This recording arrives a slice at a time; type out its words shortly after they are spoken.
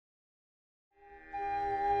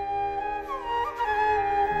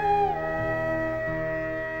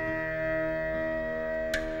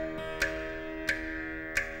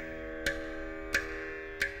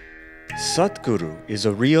Satguru is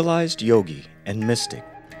a realized yogi and mystic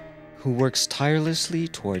who works tirelessly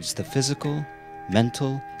towards the physical,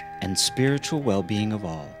 mental, and spiritual well-being of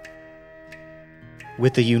all.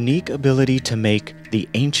 With a unique ability to make the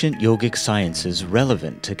ancient yogic sciences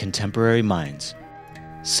relevant to contemporary minds,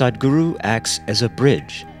 Sadhguru acts as a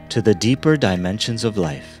bridge to the deeper dimensions of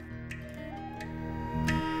life.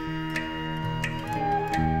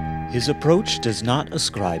 His approach does not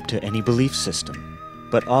ascribe to any belief system,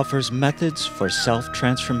 but offers methods for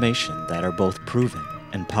self-transformation that are both proven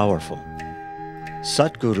and powerful.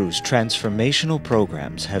 Satguru's transformational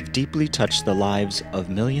programs have deeply touched the lives of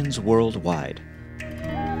millions worldwide.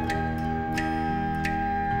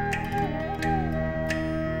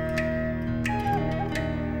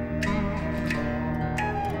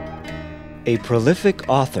 A prolific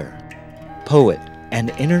author, poet, and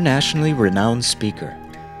internationally renowned speaker,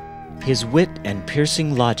 his wit and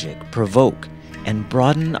piercing logic provoke and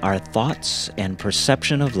broaden our thoughts and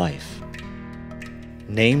perception of life.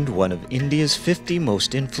 Named one of India's 50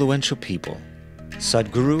 most influential people,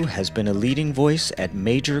 Sadhguru has been a leading voice at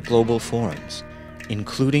major global forums,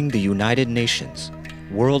 including the United Nations,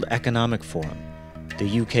 World Economic Forum,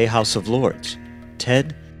 the UK House of Lords,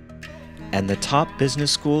 TED, and the top business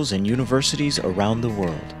schools and universities around the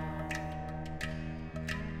world.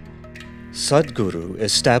 Sadhguru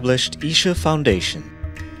established Isha Foundation,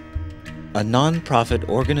 a non-profit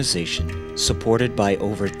organization supported by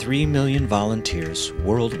over 3 million volunteers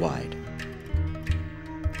worldwide.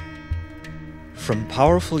 From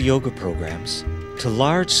powerful yoga programs to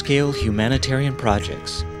large-scale humanitarian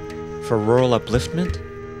projects for rural upliftment,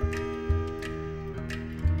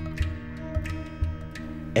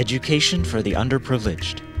 education for the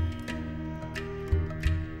underprivileged,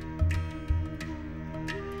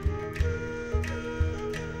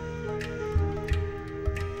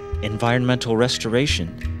 environmental restoration,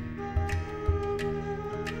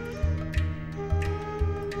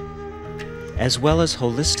 as well as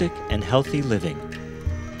holistic and healthy living.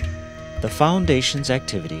 The Foundation's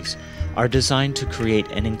activities are designed to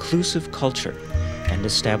create an inclusive culture and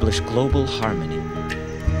establish global harmony.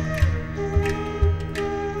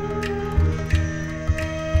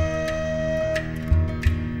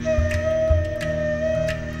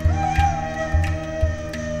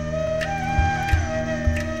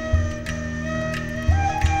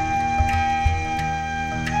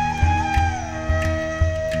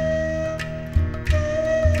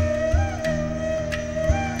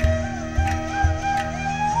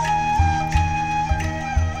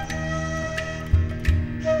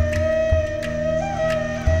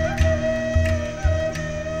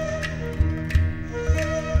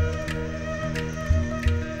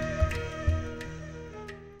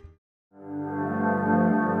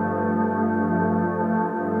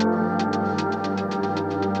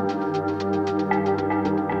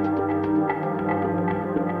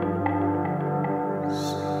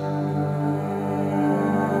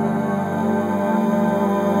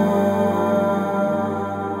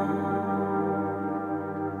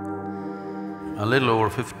 A little over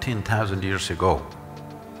 15,000 years ago,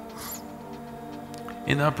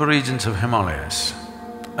 in the upper regions of Himalayas,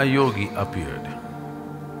 a yogi appeared.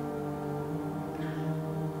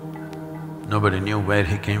 Nobody knew where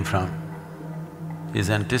he came from. His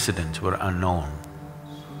antecedents were unknown.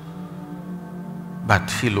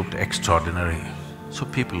 But he looked extraordinary, so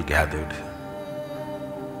people gathered.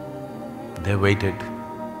 They waited.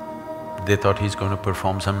 They thought he's going to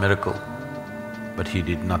perform some miracle. But he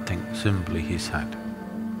did nothing, simply he sat,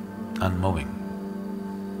 unmoving.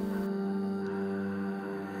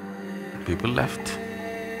 People left.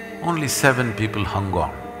 Only 7 people hung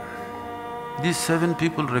on. These 7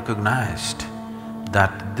 people recognized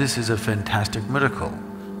that this is a fantastic miracle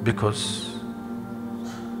because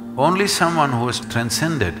only someone who has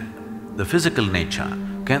transcended the physical nature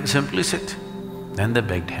can simply sit. Then they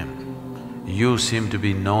begged him, "You seem to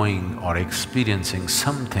be knowing or experiencing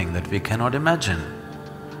something that we cannot imagine.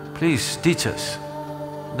 Please teach us."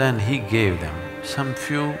 Then he gave them some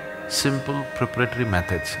few simple preparatory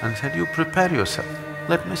methods and said, "You prepare yourself,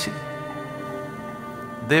 let me see."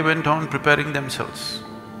 They went on preparing themselves.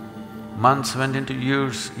 Months went into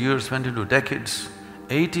years, years went into decades.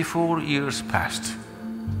 84 years passed.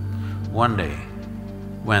 One day,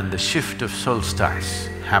 when the shift of solstice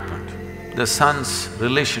happened, the sun's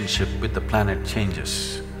relationship with the planet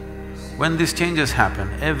changes. When these changes happen,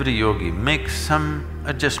 every yogi makes some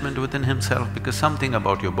adjustment within himself because something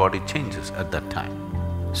about your body changes at that time.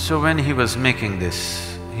 So when he was making this,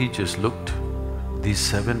 he just looked. These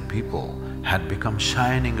 7 people had become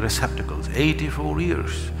shining receptacles. 84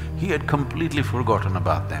 years, he had completely forgotten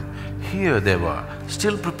about them. Here they were,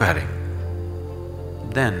 still preparing.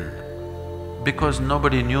 Then, because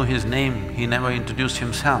nobody knew his name, he never introduced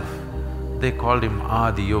himself, they called him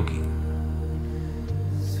Adi Yogi.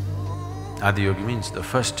 Adi Yogi means the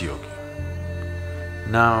first yogi.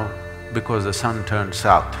 Now, because the sun turned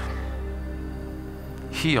south,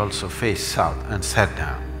 he also faced south and sat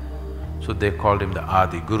down. So they called him the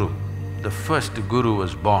Adi Guru. The first Guru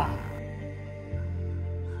was born.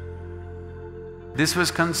 This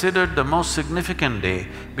was considered the most significant day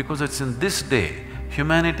because it's in this day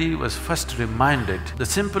humanity was first reminded the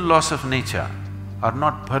simple laws of nature are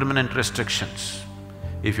not permanent restrictions.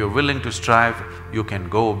 If you're willing to strive, you can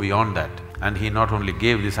go beyond that. And he not only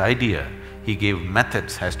gave this idea, he gave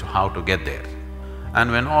methods as to how to get there.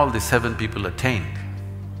 And when all the 7 people attained,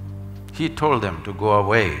 he told them to go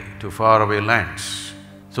away to faraway lands.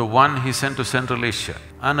 So one he sent to Central Asia,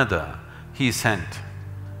 another he sent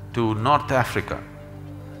to North Africa,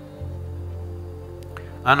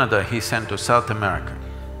 another he sent to South America,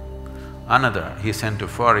 another he sent to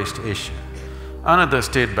Far East Asia, another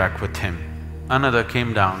stayed back with him, another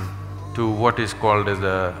came down to what is called as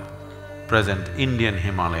the present Indian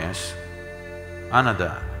Himalayas,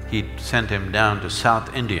 another he sent him down to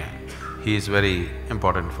South India. He is very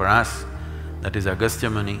important for us, that is Agastya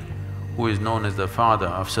Muni, who is known as the father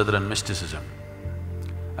of southern mysticism.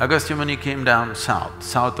 Agastya Muni came down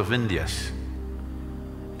south of Indus.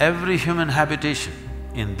 Every human habitation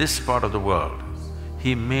in this part of the world,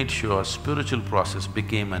 he made sure spiritual process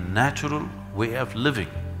became a natural way of living.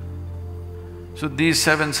 So these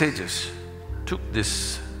 7 sages took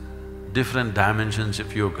these different dimensions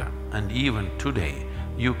of yoga, and even today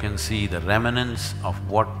you can see the remnants of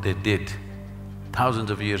what they did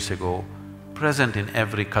thousands of years ago present in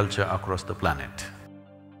every culture across the planet.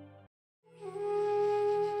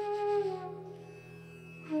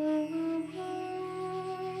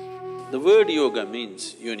 The word yoga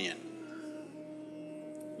means union.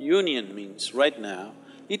 Union means right now,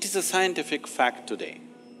 it is a scientific fact today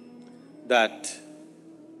that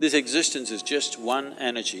this existence is just one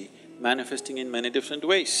energy manifesting in many different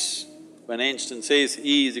ways. When Einstein says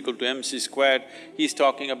E is equal to mc squared, he's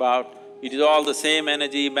talking about it is all the same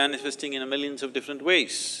energy manifesting in millions of different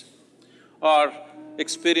ways. Or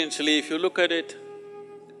experientially, if you look at it,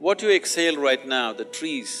 what you exhale right now, the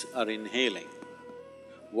trees are inhaling.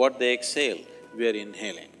 What they exhale, we are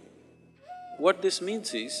inhaling. What this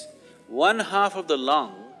means is, 1/2 of the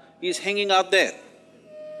lung is hanging out there.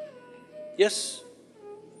 Yes,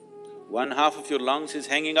 1/2 of your lungs is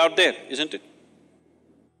hanging out there, isn't it?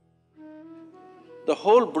 The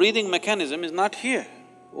whole breathing mechanism is not here.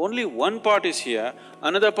 Only one part is here,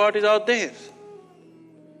 another part is out there.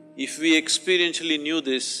 If we experientially knew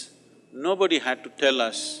this, nobody had to tell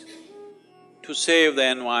us to save the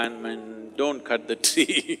environment, don't cut the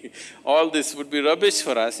tree. All this would be rubbish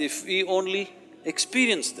for us if we only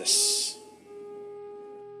experience this.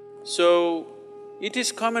 So, it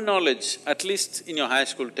is common knowledge, at least in your high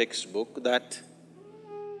school textbook, that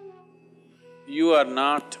you are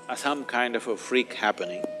not some kind of a freak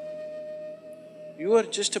happening. You are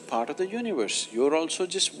just a part of the universe, you're also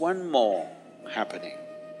just one more happening.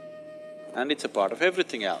 And it's a part of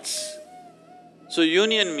everything else. So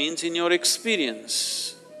union means in your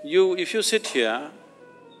experience, if you sit here,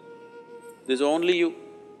 there's only you.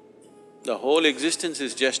 The whole existence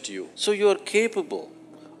is just you. So you're capable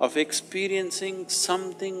of experiencing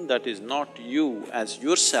something that is not you as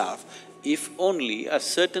yourself if only a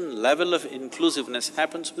certain level of inclusiveness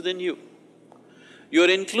happens within you. Your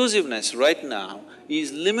inclusiveness right now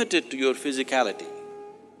is limited to your physicality.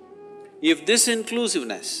 If this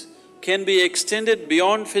inclusiveness can be extended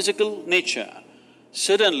beyond physical nature,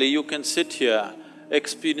 suddenly you can sit here,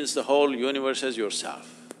 experience the whole universe as yourself.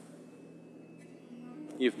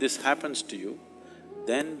 If this happens to you,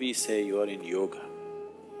 then we say you are in yoga.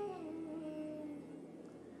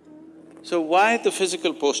 So why the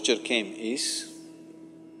physical posture came is,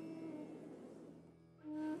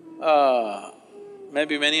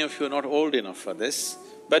 maybe many of you are not old enough for this,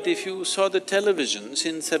 but if you saw the televisions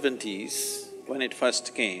in 70s, when it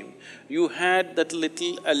first came, you had that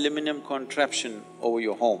little aluminum contraption over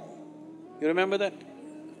your home. You remember that?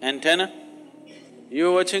 Antenna? You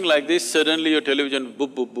were watching like this, suddenly your television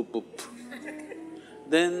boop, boop, boop, boop.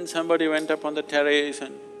 Then somebody went up on the terrace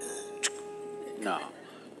and now,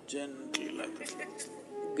 gently like this,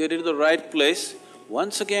 get it to the right place,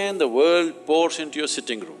 once again the world pours into your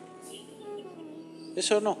sitting room. Yes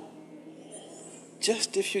or no?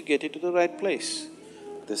 Just if you get it to the right place.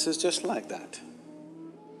 This is just like that.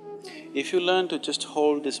 If you learn to just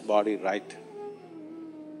hold this body right,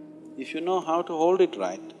 if you know how to hold it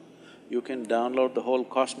right, you can download the whole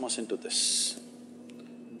cosmos into this.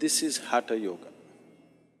 This is Hatha Yoga.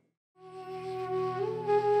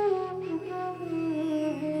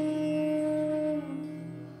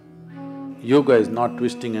 yoga is not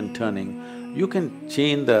twisting and turning. You can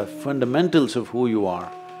change the fundamentals of who you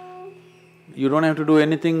are. You don't have to do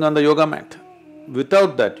anything on the yoga mat.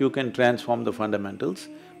 Without that, you can transform the fundamentals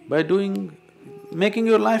by making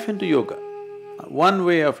your life into yoga. One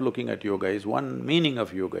way of looking at yoga is, one meaning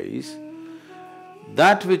of yoga is,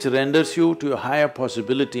 that which renders you to a higher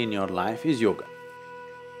possibility in your life is yoga.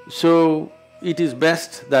 So, it is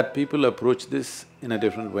best that people approach this in a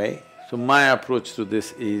different way. So my approach to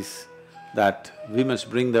this is that we must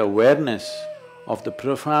bring the awareness of the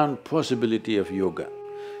profound possibility of yoga.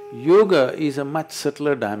 Yoga is a much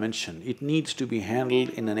subtler dimension. It needs to be handled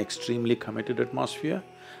in an extremely committed atmosphere,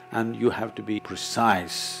 and you have to be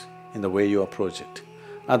precise in the way you approach it.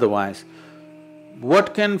 Otherwise,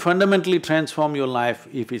 what can fundamentally transform your life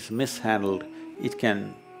if it's mishandled, it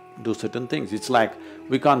can do certain things. It's like,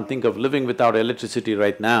 we can't think of living without electricity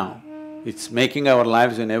right now. It's making our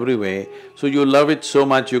lives in every way, so you love it so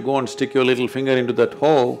much, you go and stick your little finger into that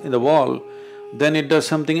hole in the wall, then it does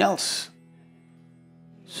something else.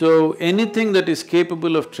 So anything that is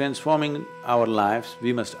capable of transforming our lives,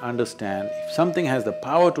 we must understand, if something has the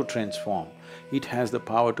power to transform, it has the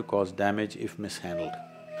power to cause damage if mishandled.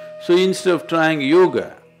 So instead of trying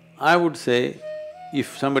yoga, I would say,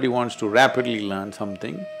 if somebody wants to rapidly learn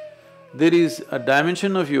something, there is a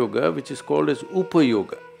dimension of yoga which is called as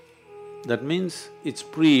upa-yoga. That means it's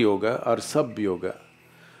pre-yoga or sub-yoga.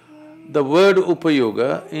 The word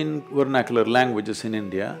upa-yoga in vernacular languages in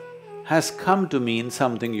India has come to mean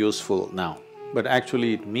something useful now, but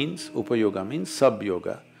actually it means… upa-yoga means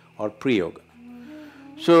sub-yoga or pre-yoga.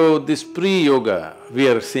 So this pre-yoga, we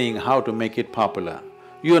are seeing how to make it popular.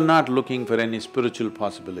 You are not looking for any spiritual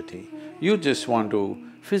possibility, you just want to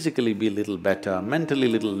physically be little better, mentally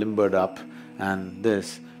little limbered up and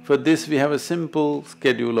this. For this, we have a simple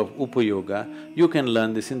schedule of upa-yoga. You can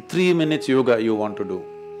learn this in 3 minutes yoga you want to do,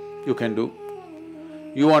 you can do.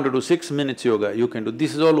 You want to do 6 minutes yoga, you can do.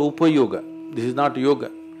 This is all upa-yoga, this is not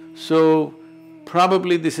yoga. So,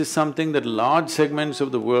 probably this is something that large segments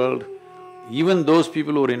of the world, even those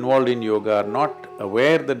people who are involved in yoga are not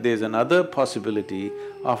aware that there's another possibility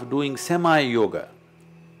of doing semi-yoga,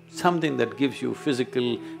 something that gives you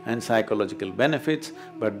physical and psychological benefits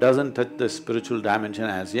but doesn't touch the spiritual dimension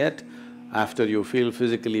as yet. After you feel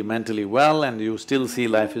physically, mentally well and you still see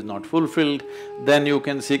life is not fulfilled, then you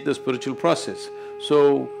can seek the spiritual process.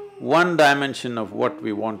 So, one dimension of what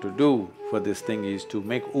we want to do for this thing is to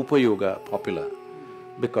make upa-yoga popular,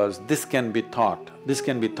 because this can be taught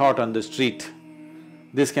on the street,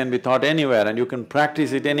 this can be taught anywhere and you can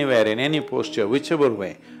practice it anywhere, in any posture, whichever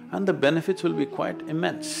way, and the benefits will be quite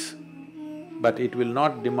immense. But it will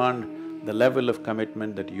not demand the level of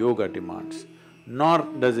commitment that yoga demands, nor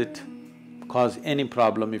does it cause any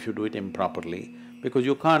problem if you do it improperly, because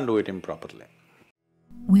you can't do it improperly.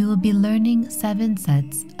 We will be learning 7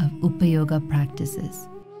 sets of upa-yoga practices: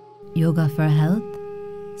 yoga for health,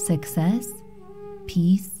 success,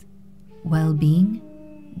 peace, well-being,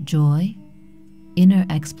 joy, inner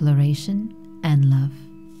exploration, and love.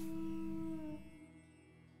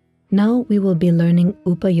 Now we will be learning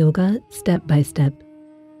upa-yoga step by step.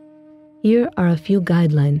 Here are a few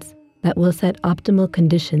guidelines that will set optimal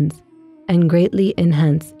conditions and greatly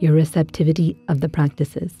enhance your receptivity of the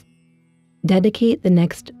practices. Dedicate the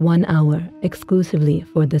next 1 hour exclusively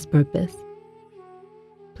for this purpose.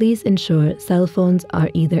 Please ensure cell phones are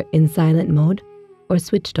either in silent mode or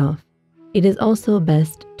switched off. It is also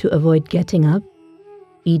best to avoid getting up,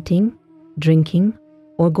 eating, drinking,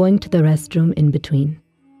 or going to the restroom in between.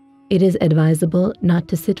 It is advisable not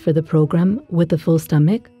to sit for the program with a full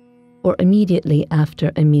stomach or immediately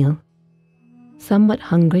after a meal. Somewhat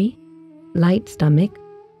hungry, light stomach,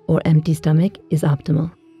 or empty stomach is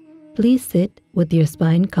optimal. Please sit with your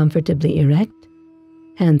spine comfortably erect,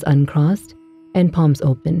 hands uncrossed, and palms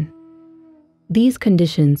open. These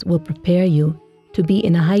conditions will prepare you to be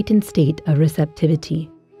in a heightened state of receptivity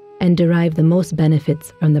and derive the most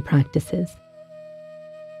benefits from the practices.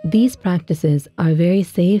 These practices are very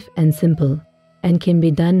safe and simple and can be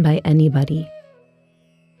done by anybody.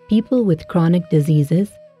 People with chronic diseases,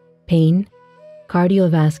 pain,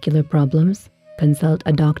 cardiovascular problems, consult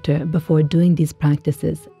a doctor before doing these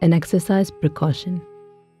practices and exercise precaution.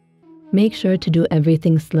 Make sure to do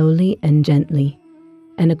everything slowly and gently,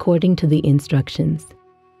 and according to the instructions.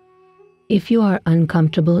 If you are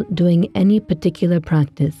uncomfortable doing any particular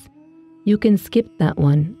practice, you can skip that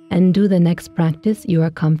one and do the next practice you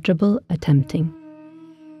are comfortable attempting.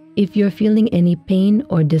 If you're feeling any pain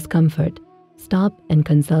or discomfort, stop and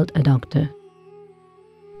consult a doctor.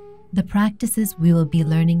 The practices we will be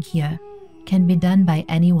learning here can be done by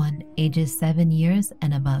anyone ages 7 years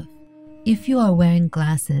and above. If you are wearing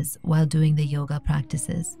glasses while doing the yoga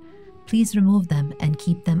practices, please remove them and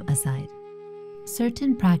keep them aside.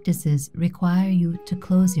 Certain practices require you to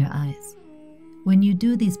close your eyes. When you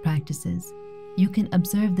do these practices, you can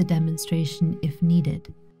observe the demonstration if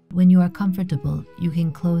needed. When you are comfortable, you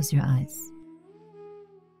can close your eyes.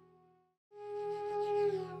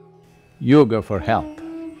 Yoga for health.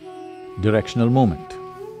 Directional movement.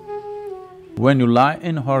 When you lie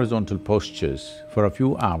in horizontal postures for a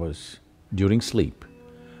few hours during sleep,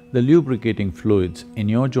 the lubricating fluids in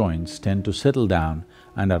your joints tend to settle down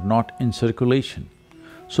and are not in circulation.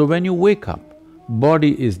 So when you wake up,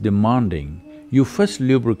 body is demanding you first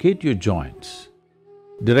lubricate your joints.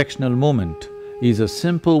 Directional movement is a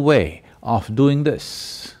simple way of doing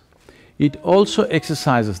this. It also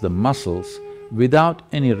exercises the muscles without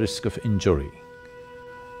any risk of injury.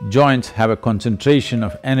 Joints have a concentration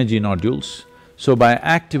of energy nodules, so by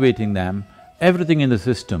activating them, everything in the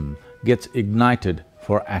system gets ignited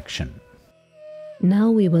for action. Now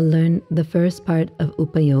we will learn the first part of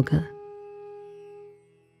Upa Yoga.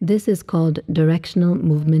 This is called directional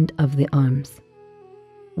movement of the arms.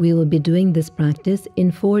 We will be doing this practice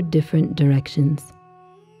in 4 different directions.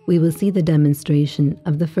 We will see the demonstration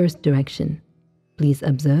of the first direction. Please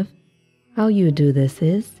observe. How you do this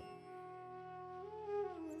is,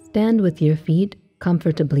 stand with your feet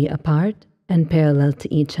comfortably apart and parallel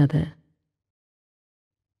to each other.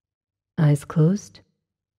 Eyes closed.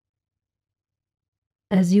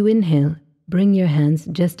 As you inhale, bring your hands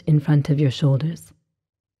just in front of your shoulders.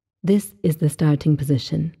 This is the starting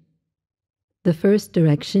position. The first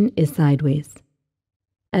direction is sideways.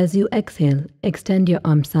 As you exhale, extend your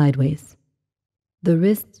arms sideways. The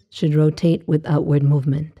wrists should rotate with outward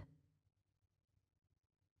movement.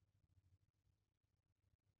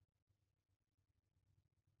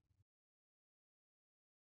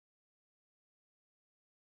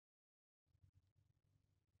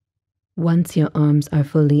 Once your arms are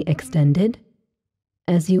fully extended,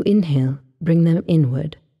 as you inhale, bring them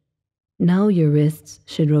inward. Now your wrists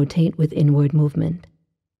should rotate with inward movement.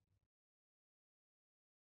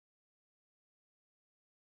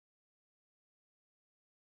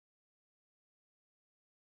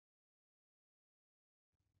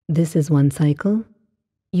 This is one cycle.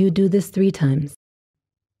 You do this 3 times.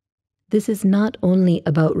 This is not only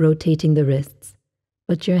about rotating the wrists,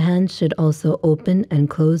 but your hands should also open and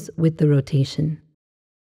close with the rotation.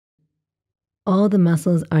 All the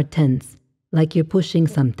muscles are tense, like you're pushing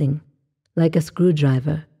something, like a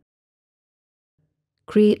screwdriver.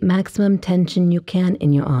 Create maximum tension you can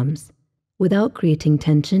in your arms, without creating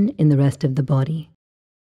tension in the rest of the body.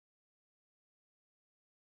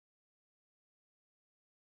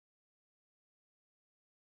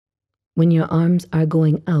 When your arms are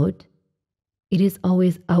going out, it is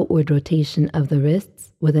always outward rotation of the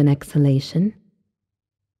wrists with an exhalation.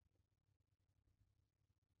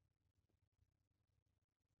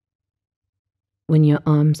 When your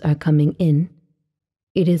arms are coming in,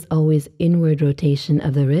 it is always inward rotation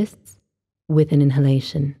of the wrists with an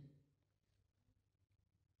inhalation.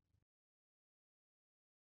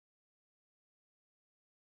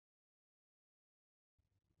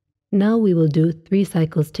 Now we will do 3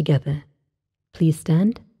 cycles together. Please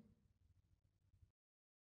stand.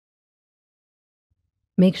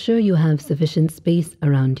 Make sure you have sufficient space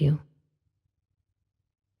around you.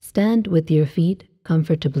 Stand with your feet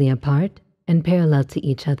comfortably apart and parallel to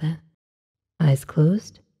each other. Eyes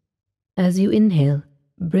closed. As you inhale,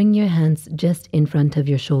 bring your hands just in front of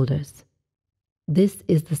your shoulders. This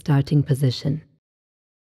is the starting position.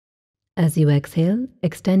 As you exhale,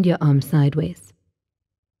 extend your arms sideways.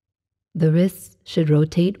 The wrists should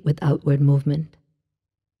rotate with outward movement.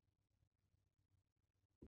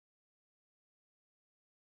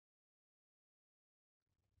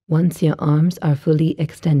 Once your arms are fully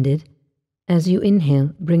extended, as you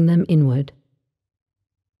inhale, bring them inward.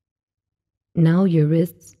 Now your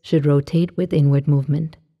wrists should rotate with inward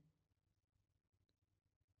movement.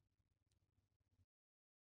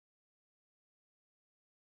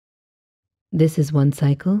 This is one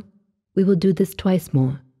cycle. We will do this twice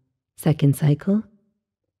more. Second cycle.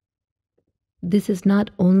 This is not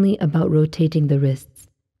only about rotating the wrists,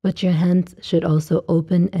 but your hands should also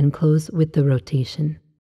open and close with the rotation.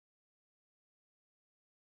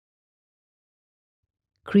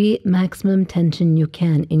 Create maximum tension you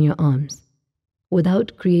can in your arms,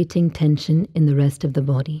 without creating tension in the rest of the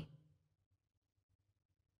body.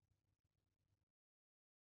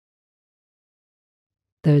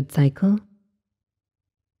 Third cycle.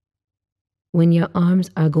 When your arms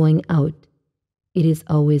are going out, it is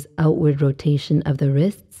always outward rotation of the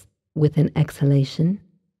wrists with an exhalation.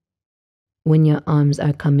 When your arms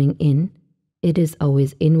are coming in, It is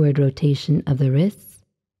always inward rotation of the wrists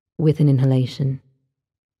with an inhalation.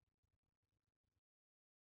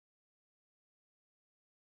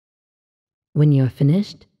 When you're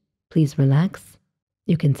finished, please relax.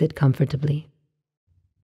 You can sit comfortably.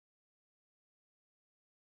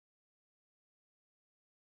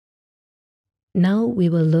 Now we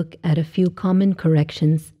will look at a few common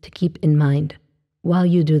corrections to keep in mind while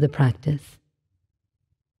you do the practice.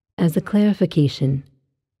 As a clarification,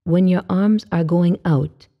 when your arms are going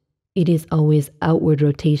out, it is always outward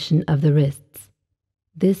rotation of the wrists.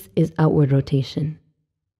 This is outward rotation.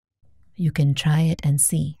 You can try it and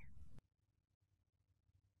see.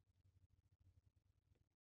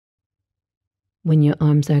 When your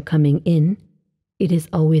arms are coming in, it is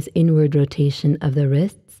always inward rotation of the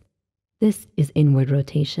wrists. This is inward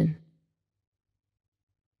rotation.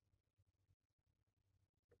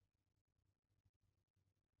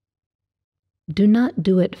 Do not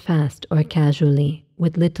do it fast or casually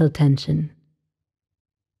with little tension.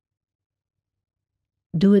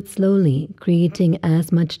 Do it slowly, creating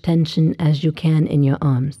as much tension as you can in your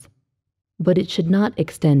arms, but it should not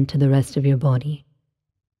extend to the rest of your body.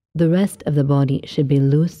 The rest of the body should be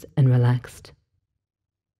loose and relaxed.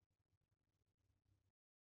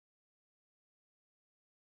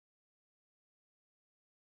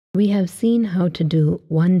 We have seen how to do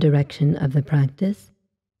one direction of the practice.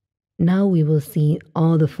 Now we will see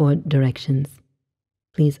all the 4 directions.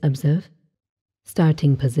 Please observe.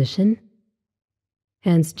 Starting position.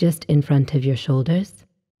 Hands just in front of your shoulders.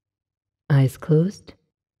 Eyes closed.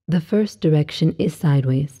 The first direction is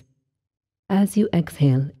sideways. As you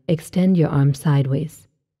exhale, extend your arms sideways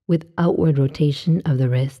with outward rotation of the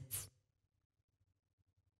wrists.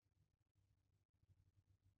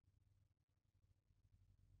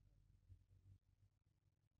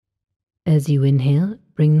 As you inhale,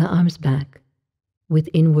 bring the arms back with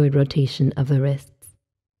inward rotation of the wrists.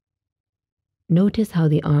 Notice how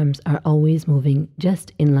the arms are always moving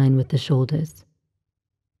just in line with the shoulders.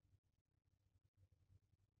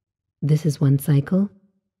 This is one cycle.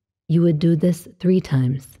 You would do this 3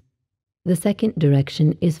 times. The second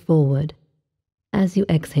direction is forward. As you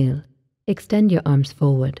exhale, extend your arms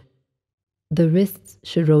forward. The wrists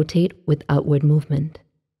should rotate with outward movement.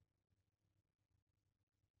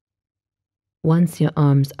 Once your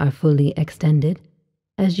arms are fully extended,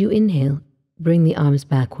 as you inhale, bring the arms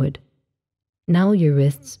backward. Now your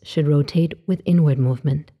wrists should rotate with inward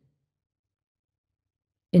movement.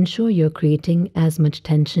 Ensure you're creating as much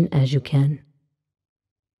tension as you can.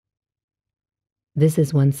 This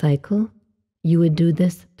is one cycle. You would do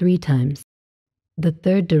this 3 times. The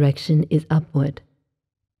third direction is upward.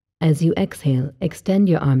 As you exhale, extend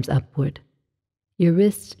your arms upward. Your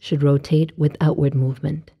wrists should rotate with outward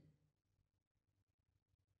movement.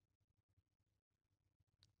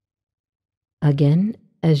 Again,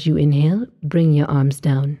 as you inhale, bring your arms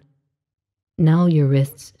down. Now your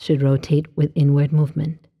wrists should rotate with inward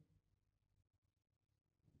movement.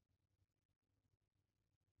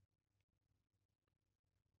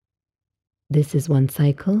 This is one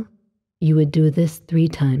cycle. You would do this 3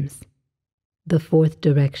 times. The fourth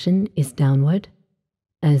direction is downward.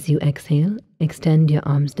 As you exhale, extend your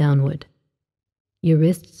arms downward. Your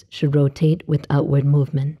wrists should rotate with outward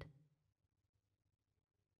movement.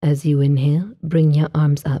 As you inhale, bring your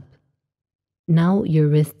arms up. Now your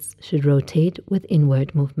wrists should rotate with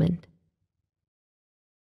inward movement.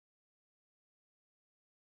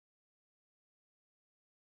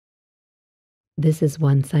 This is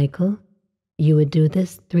one cycle. You would do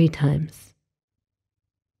this 3 times.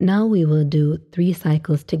 Now we will do 3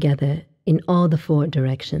 cycles together in all the 4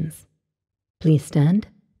 directions. Please stand.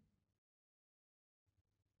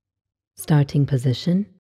 Starting position.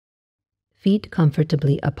 Feet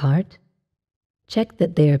comfortably apart. Check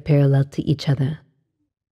that they are parallel to each other.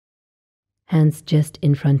 Hands just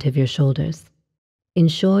in front of your shoulders.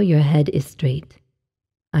 Ensure your head is straight.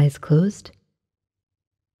 Eyes closed.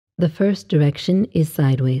 The first direction is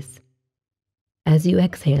sideways. As you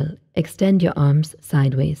exhale, extend your arms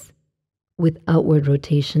sideways with outward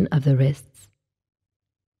rotation of the wrists.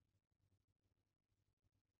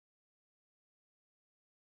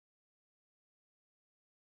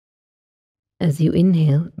 As you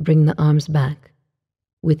inhale, bring the arms back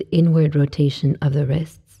with inward rotation of the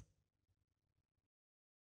wrists.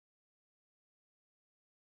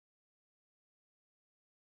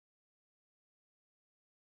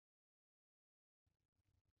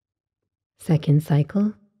 Second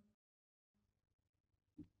cycle.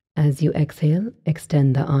 As you exhale,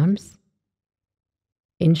 extend the arms.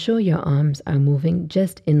 Ensure your arms are moving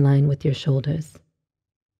just in line with your shoulders.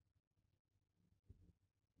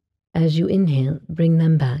 As you inhale, bring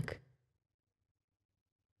them back.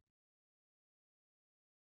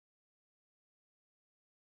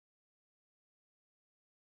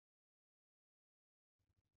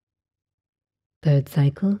 Third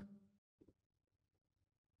cycle.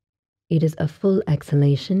 It is a full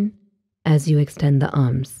exhalation as you extend the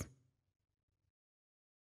arms.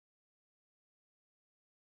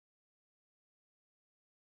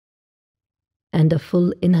 And a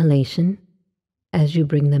full inhalation as you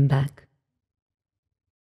bring them back.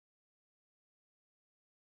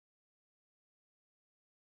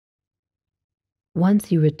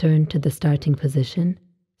 Once you return to the starting position,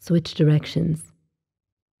 switch directions.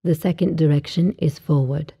 The second direction is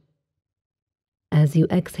forward. As you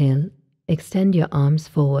exhale, extend your arms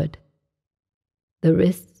forward. The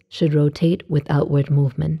wrists should rotate with outward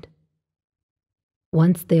movement.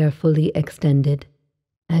 Once they are fully extended,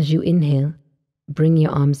 as you inhale, bring your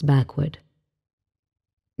arms backward.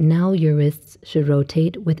 Now your wrists should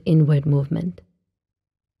rotate with inward movement.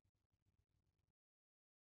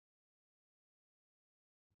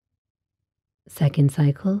 Second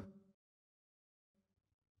cycle.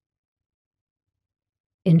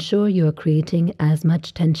 Ensure you are creating as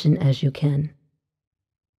much tension as you can.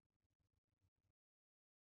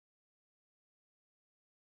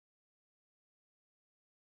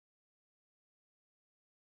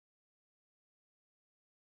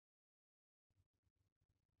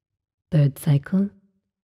 Third cycle.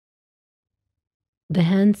 The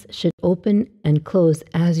hands should open and close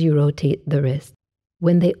as you rotate the wrist.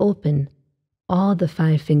 When they open, all the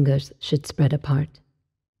 5 fingers should spread apart.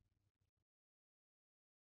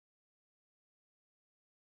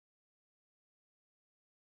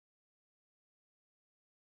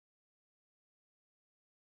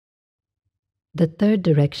 The third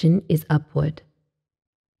direction is upward.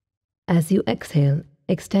 As you exhale,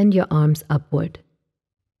 extend your arms upward.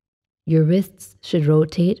 Your wrists should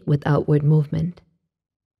rotate with outward movement.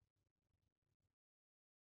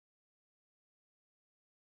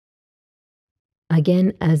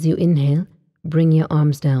 Again, as you inhale, bring your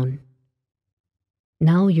arms down.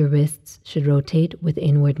 Now your wrists should rotate with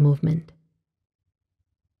inward movement.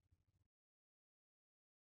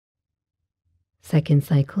 Second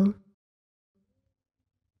cycle.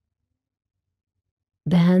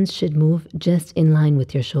 The hands should move just in line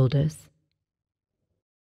with your shoulders.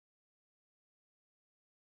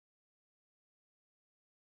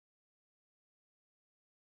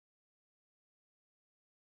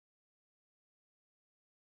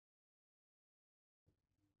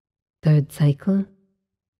 Third cycle.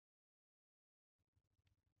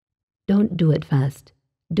 Don't do it fast.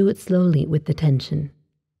 Do it slowly with the tension.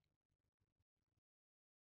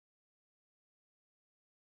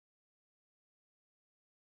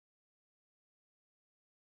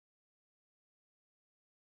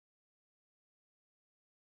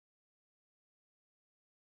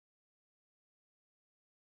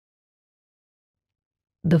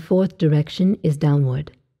 The fourth direction is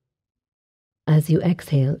downward. As you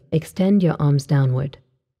exhale, extend your arms downward.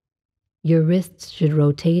 Your wrists should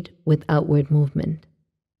rotate with outward movement.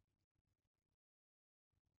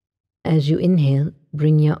 As you inhale,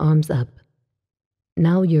 bring your arms up.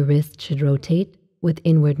 Now your wrists should rotate with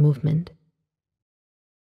inward movement.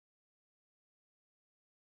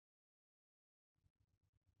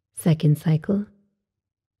 Second cycle.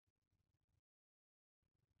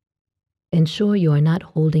 Ensure you are not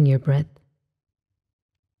holding your breath.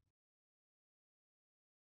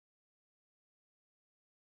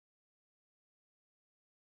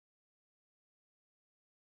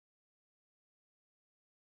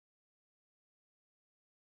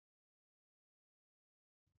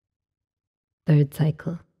 Third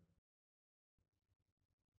cycle.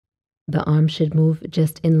 The arms should move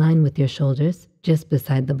just in line with your shoulders, just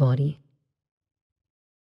beside the body.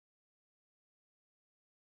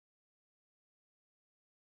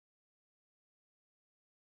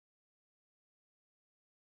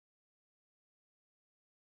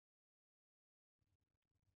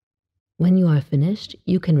 When you are finished,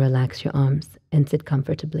 you can relax your arms and sit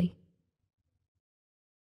comfortably.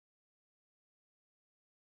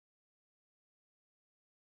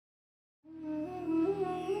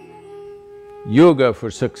 Yoga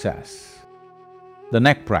for success. The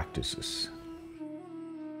neck practices.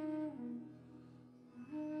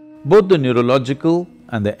 Both the neurological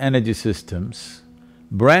and the energy systems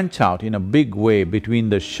branch out in a big way between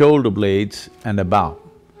the shoulder blades and above.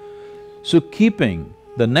 So keeping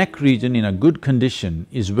the neck region in a good condition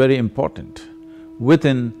is very important.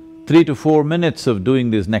 Within 3 to 4 minutes of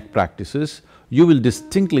doing these neck practices, you will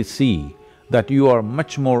distinctly see that you are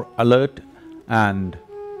much more alert and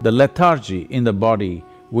the lethargy in the body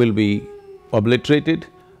will be obliterated.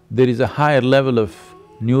 There is a higher level of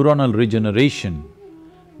neuronal regeneration.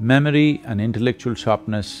 Memory and intellectual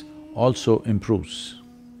sharpness also improves.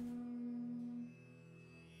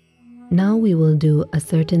 Now we will do a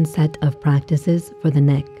certain set of practices for the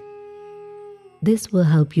neck. This will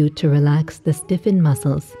help you to relax the stiffened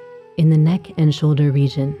muscles in the neck and shoulder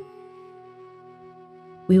region.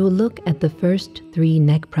 We will look at the first 3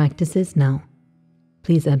 neck practices now.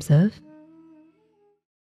 Please observe.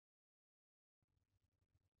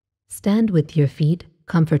 Stand with your feet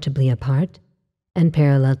comfortably apart and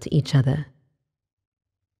parallel to each other.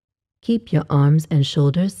 Keep your arms and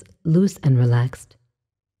shoulders loose and relaxed.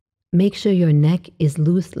 Make sure your neck is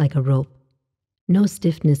loose like a rope, no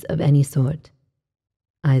stiffness of any sort.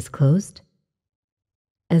 Eyes closed.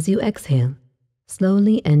 As you exhale,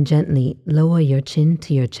 slowly and gently lower your chin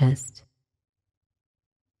to your chest.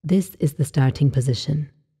 This is the starting position.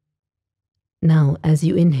 Now, as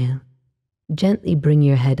you inhale, gently bring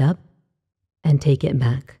your head up and take it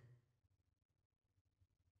back.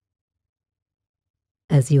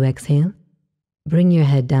 As you exhale, bring your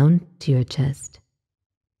head down to your chest.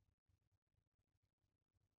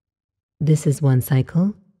 This is 1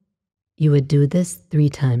 cycle. You would do this 3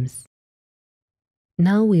 times.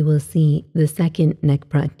 Now we will see the second neck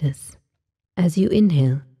practice. As you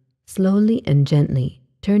inhale, slowly and gently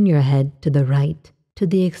turn your head to the right to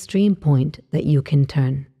the extreme point that you can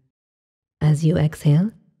turn. As you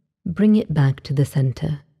exhale, bring it back to the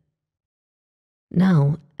center.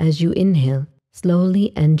 Now, as you inhale,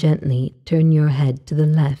 slowly and gently turn your head to the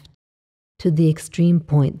left to the extreme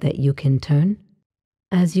point that you can turn.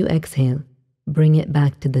 As you exhale, bring it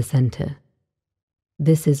back to the center.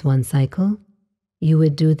 This is 1 cycle. You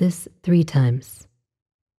would do this 3 times.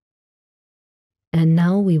 And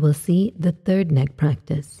now we will see the third neck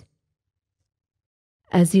practice.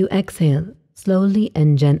 As you exhale, slowly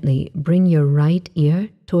and gently bring your right ear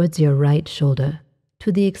towards your right shoulder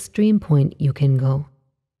to the extreme point you can go.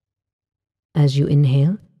 As you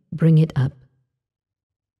inhale, bring it up.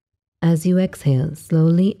 As you exhale,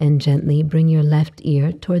 slowly and gently bring your left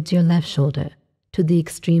ear towards your left shoulder to the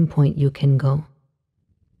extreme point you can go.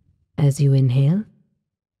 As you inhale,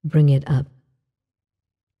 bring it up.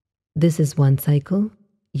 This is 1 cycle.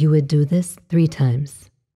 You would do this 3 times.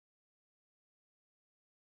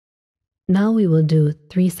 Now we will do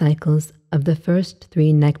 3 cycles of the first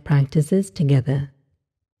 3 neck practices together.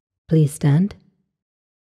 Please stand.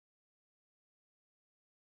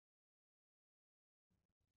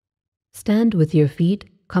 Stand with your feet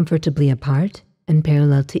comfortably apart and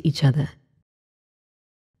parallel to each other.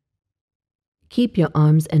 Keep your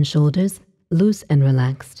arms and shoulders loose and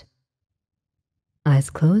relaxed.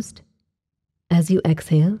 Eyes closed. As you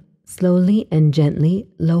exhale, slowly and gently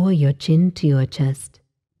lower your chin to your chest.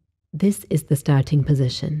 This is the starting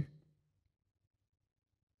position.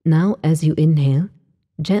 Now, as you inhale,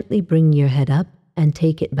 gently bring your head up and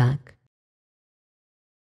take it back.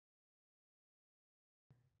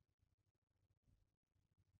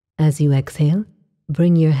 As you exhale,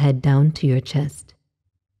 bring your head down to your chest.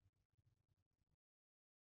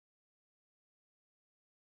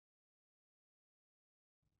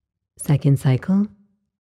 Second cycle.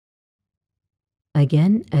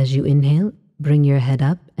 Again, as you inhale, bring your head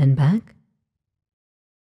up and back.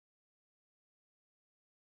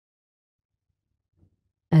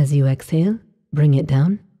 As you exhale, bring it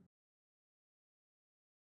down.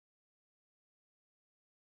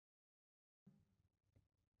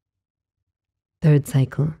 Third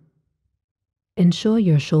cycle. Ensure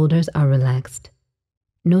your shoulders are relaxed.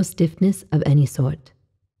 No stiffness of any sort.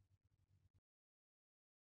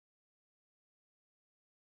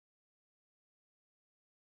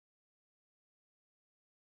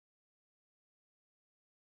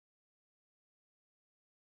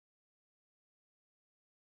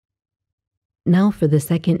 Now for the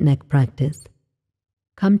second neck practice.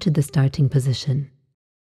 Come to the starting position.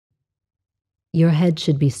 Your head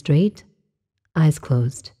should be straight, eyes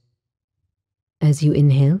closed. As you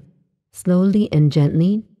inhale, slowly and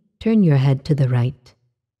gently turn your head to the right.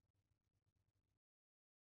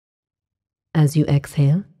 As you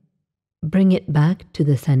exhale, bring it back to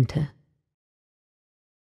the center.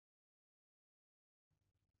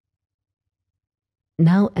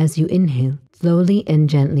 Now, as you inhale, slowly and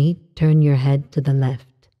gently turn your head to the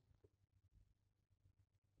left.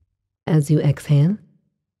 As you exhale,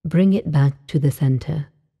 bring it back to the center.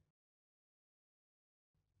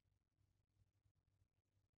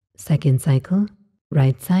 Second cycle,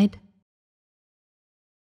 right side.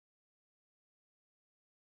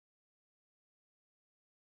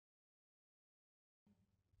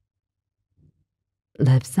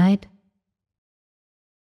 Left side.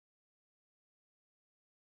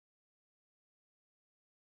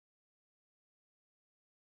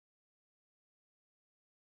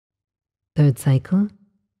 Third cycle.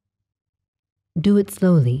 Do it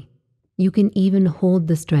slowly You can even hold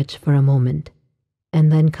the stretch for a moment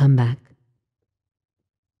and then come back.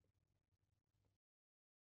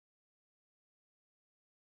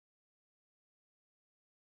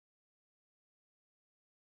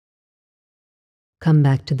 Come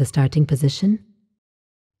back to the starting position.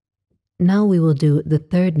 Now we will do the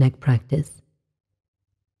third neck practice.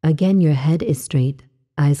 Again, your head is straight,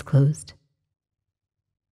 eyes closed.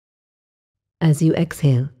 As you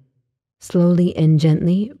exhale, slowly and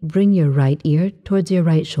gently bring your right ear towards your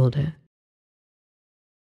right shoulder.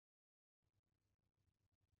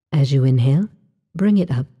 As you inhale, bring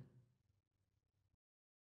it up.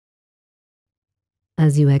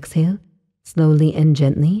 As you exhale, slowly and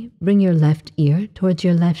gently bring your left ear towards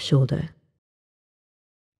your left shoulder.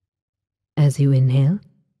 As you inhale,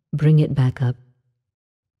 bring it back up.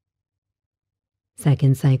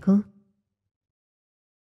 Second cycle.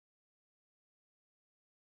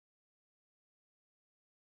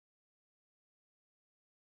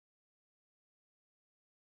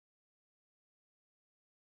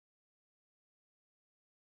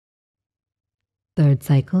 Third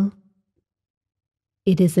cycle.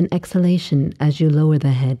 It is an exhalation as you lower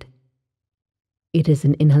the head. It is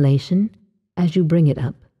an inhalation as you bring it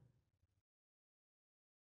up.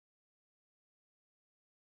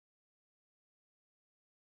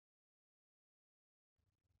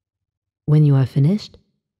 When you are finished,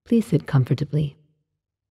 please sit comfortably.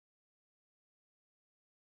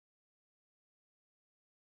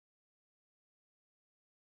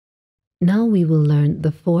 Now we will learn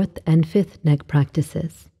the fourth and fifth neck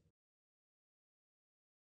practices.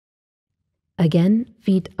 Again,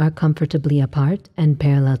 feet are comfortably apart and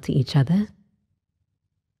parallel to each other.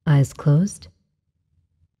 Eyes closed.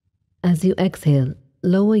 As you exhale,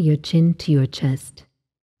 lower your chin to your chest.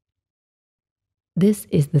 This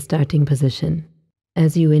is the starting position.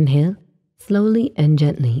 As you inhale, slowly and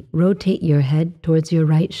gently rotate your head towards your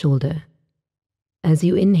right shoulder. As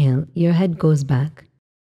you inhale, your head goes back.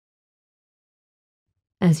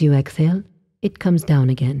 As you exhale, it comes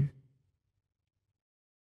down again.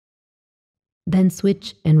 Then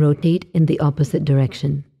switch and rotate in the opposite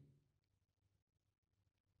direction.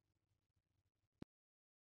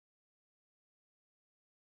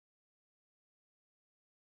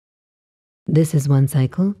 This is one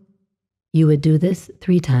cycle. You would do this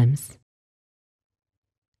 3 times.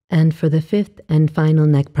 And for the fifth and final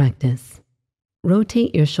neck practice,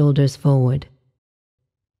 rotate your shoulders forward.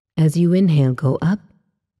 As you inhale, go up.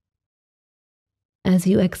 As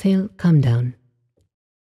you exhale, come down.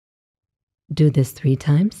 Do this 3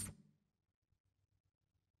 times.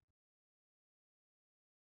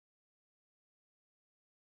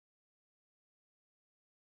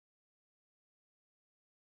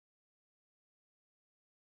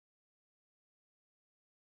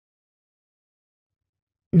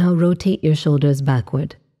 Now rotate your shoulders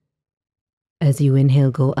backward. As you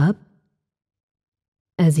inhale, go up.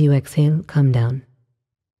 As you exhale, come down.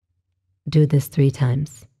 Do this 3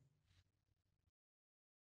 times.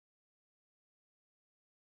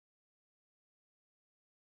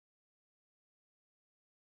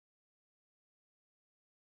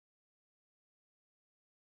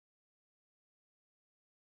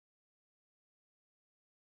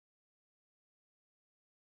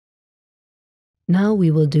 Now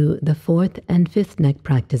we will do the fourth and fifth neck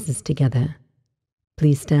practices together.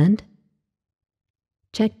 Please stand.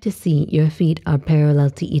 Check to see your feet are parallel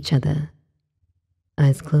to each other.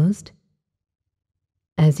 Eyes closed.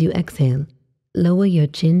 As you exhale, lower your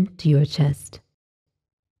chin to your chest.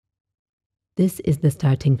 This is the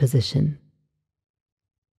starting position.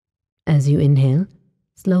 As you inhale,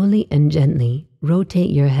 slowly and gently rotate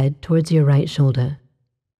your head towards your right shoulder.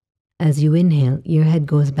 As you inhale, your head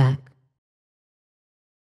goes back.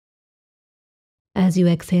 As you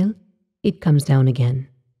exhale, it comes down again.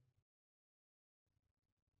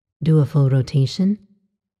 Do a full rotation,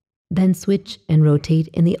 then switch and rotate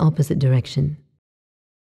in the opposite direction.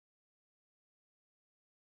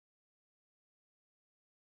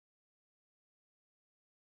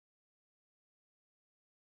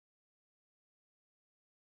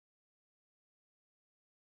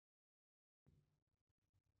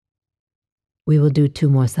 We will do 2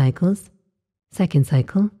 more cycles. Second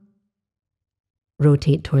cycle.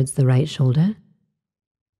 Rotate towards the right shoulder.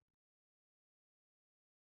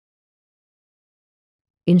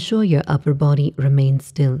 Ensure your upper body remains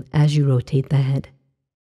still as you rotate the head.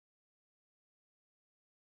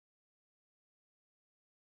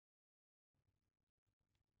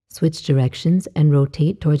 Switch directions and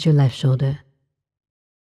rotate towards your left shoulder.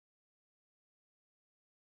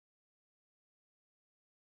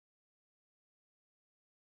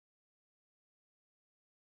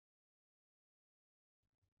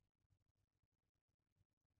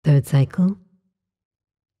 Third cycle.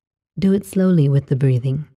 Do it slowly with the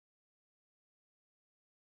breathing.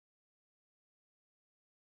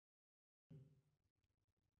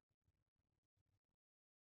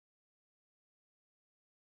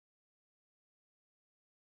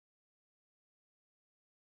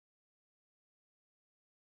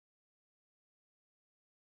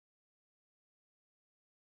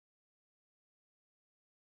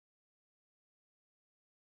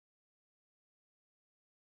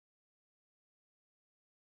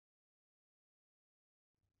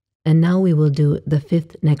 And now we will do the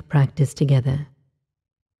fifth neck practice together.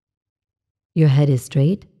 Your head is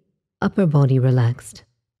straight, upper body relaxed,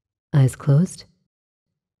 eyes closed.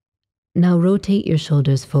 Now rotate your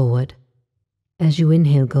shoulders forward. As you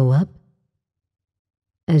inhale, go up.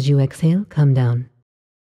 As you exhale, come down.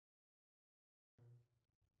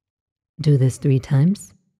 Do this 3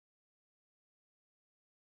 times.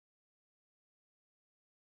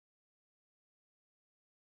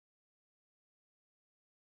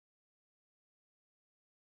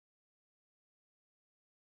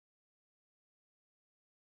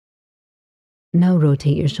 Now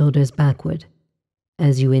rotate your shoulders backward.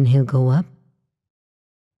 As you inhale, go up.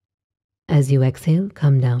 As you exhale,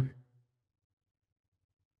 come down.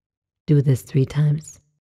 Do this 3 times.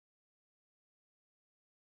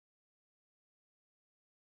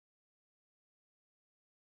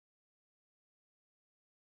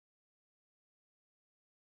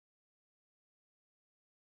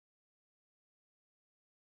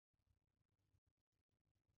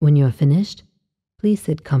 When you are finished, please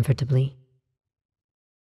sit comfortably.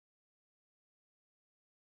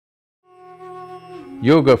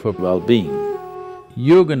 Yoga for well-being.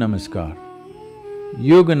 Yoga Namaskar.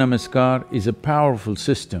 Yoga Namaskar is a powerful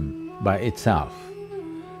system by itself.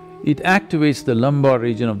 It activates the lumbar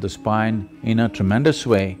region of the spine in a tremendous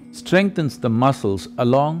way, strengthens the muscles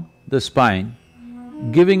along the spine,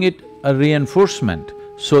 giving it a reinforcement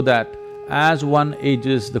so that as one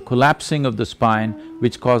ages, the collapsing of the spine,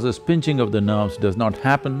 which causes pinching of the nerves, does not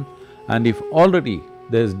happen. And if already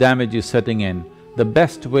there's damage is setting in, the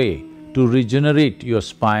best way to regenerate your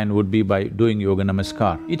spine would be by doing Yoga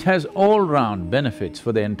Namaskar. It has all-round benefits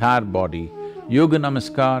for the entire body. Yoga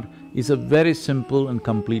Namaskar is a very simple and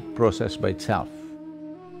complete process by itself.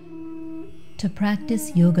 To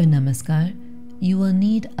practice Yoga Namaskar, you will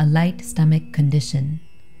need a light stomach condition.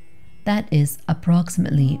 That is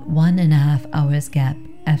approximately 1.5 hours gap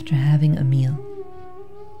after having a meal.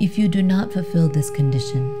 If you do not fulfill this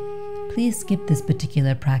condition, please skip this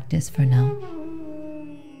particular practice for now.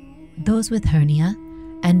 Those with hernia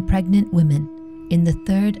and pregnant women in the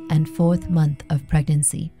 3rd and 4th month of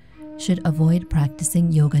pregnancy should avoid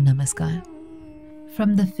practicing Yoga Namaskar.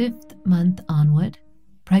 From the 5th month onward,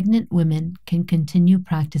 pregnant women can continue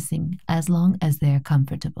practicing as long as they are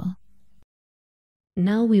comfortable.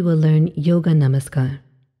 Now we will learn Yoga Namaskar.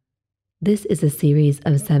 This is a series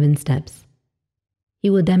of 7 steps. He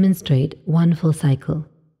will demonstrate 1 full cycle.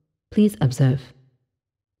 Please observe.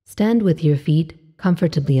 Stand with your feet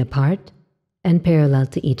comfortably apart and parallel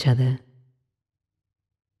to each other.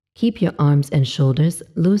 Keep your arms and shoulders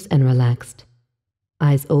loose and relaxed.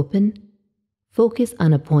 Eyes open. Focus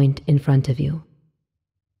on a point in front of you.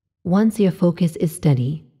 Once your focus is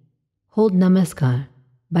steady, hold Namaskar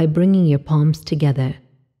by bringing your palms together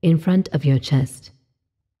in front of your chest.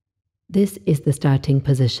 This is the starting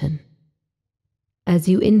position. As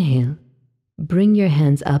you inhale, bring your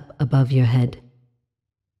hands up above your head.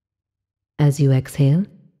 As you exhale,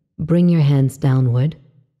 bring your hands downward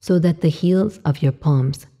so that the heels of your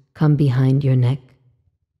palms come behind your neck.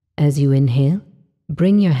 As you inhale,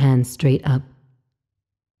 bring your hands straight up.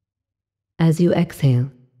 As you exhale,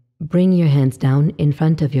 bring your hands down in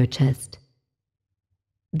front of your chest.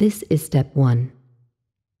 This is step 1.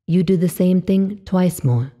 You do the same thing twice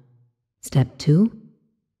more. Step 2.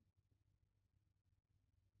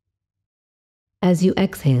 As you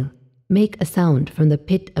exhale, make a sound from the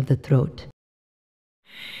pit of the throat.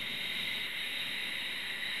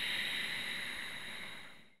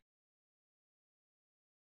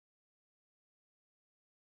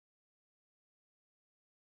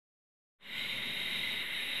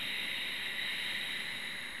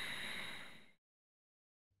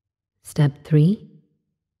 Step 3.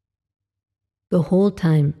 The whole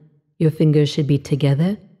time, your fingers should be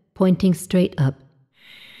together, pointing straight up,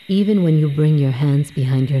 even when you bring your hands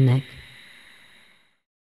behind your neck.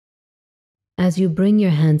 As you bring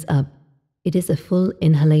your hands up, it is a full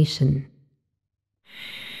inhalation.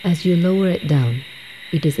 As you lower it down,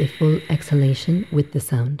 it is a full exhalation with the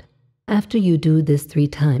sound. After you do this 3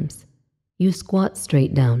 times, you squat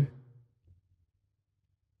straight down.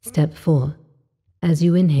 Step 4. As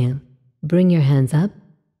you inhale, bring your hands up.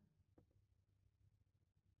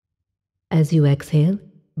 As you exhale,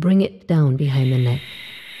 bring it down behind the neck.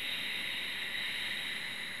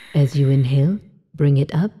 As you inhale, bring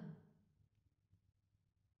it up.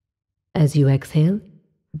 As you exhale,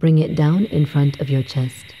 bring it down in front of your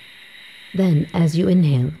chest. Then, as you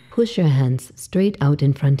inhale, push your hands straight out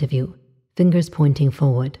in front of you, fingers pointing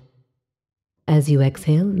forward. As you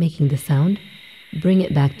exhale, making the sound, bring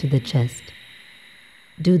it back to the chest.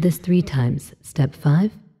 Do this 3 times. Step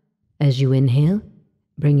 5. As you inhale,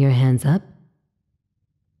 bring your hands up.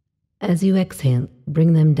 As you exhale,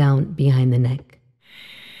 bring them down behind the neck.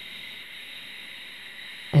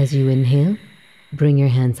 As you inhale, bring your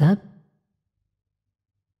hands up.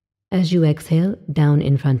 As you exhale, down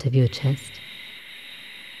in front of your chest.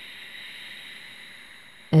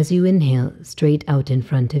 As you inhale, straight out in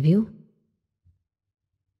front of you.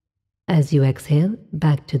 As you exhale,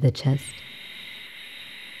 back to the chest.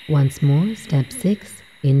 Once more, step 6,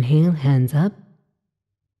 inhale, hands up.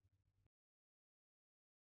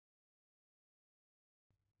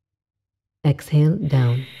 Exhale,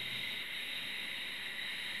 down.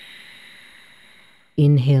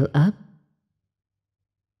 Inhale, up.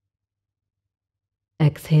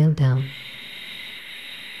 Exhale, down.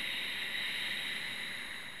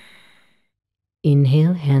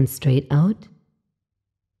 Inhale, hands straight out.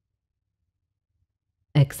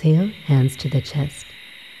 Exhale, hands to the chest.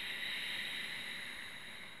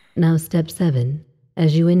 Now step 7.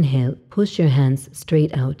 As you inhale, push your hands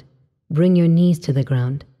straight out. Bring your knees to the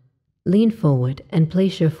ground. Lean forward and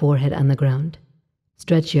place your forehead on the ground.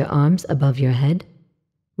 Stretch your arms above your head.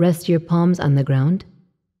 Rest your palms on the ground.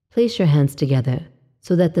 Place your hands together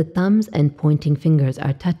so that the thumbs and pointing fingers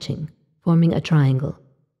are touching, forming a triangle.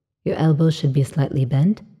 Your elbows should be slightly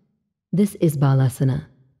bent. This is Balasana.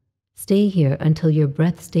 Stay here until your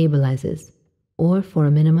breath stabilizes, or for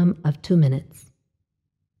a minimum of 2 minutes.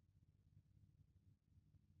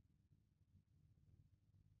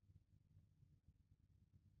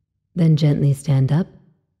 Then gently stand up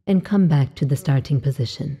and come back to the starting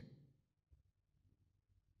position.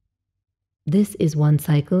 This is 1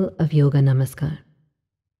 cycle of Yoga Namaskar.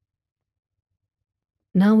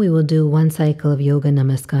 Now we will do 1 cycle of Yoga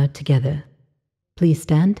Namaskar together. Please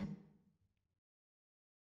stand.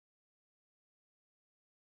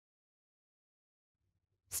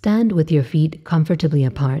 Stand with your feet comfortably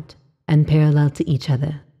apart and parallel to each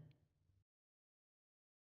other.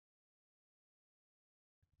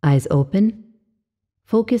 Eyes open.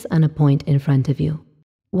 Focus on a point in front of you.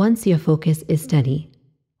 Once your focus is steady,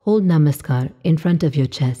 hold Namaskar in front of your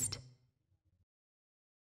chest.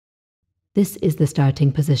 This is the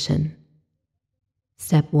starting position.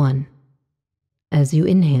 Step 1. As you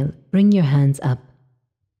inhale, bring your hands up.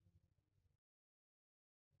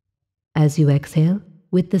 As you exhale,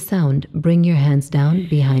 with the sound, bring your hands down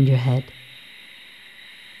behind your head.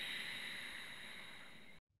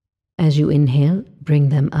 As you inhale, bring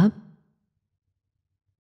them up.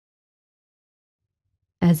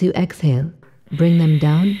 As you exhale, bring them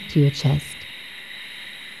down to your chest.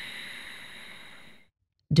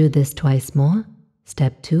 Do this twice more.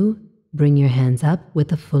 Step 2, bring your hands up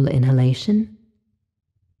with a full inhalation.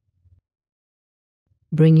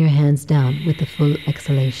 Bring your hands down with a full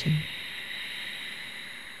exhalation.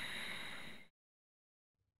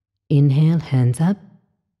 Inhale, hands up.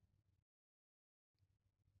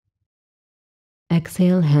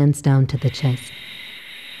 Exhale, hands down to the chest.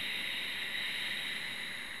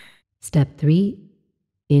 Step 3,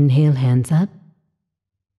 inhale, hands up.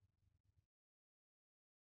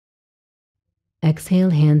 Exhale,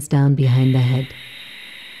 hands down behind the head.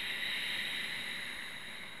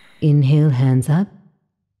 Inhale, hands up.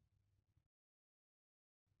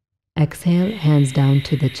 Exhale, hands down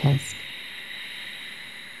to the chest.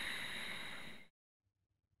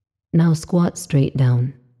 Now squat straight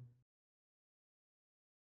down.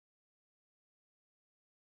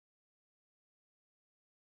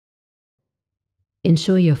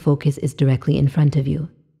 Ensure your focus is directly in front of you.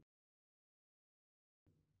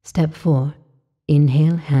 Step 4.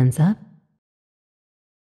 Inhale, hands up.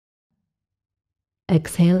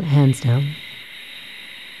 Exhale, hands down.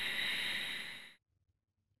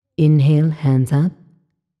 Inhale, hands up.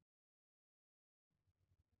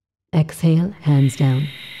 Exhale, hands down.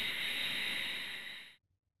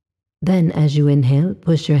 Then, as you inhale,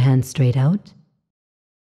 push your hands straight out.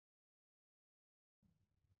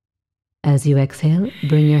 As you exhale,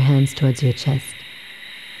 bring your hands towards your chest.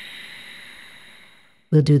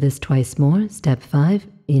 We'll do this twice more. Step 5,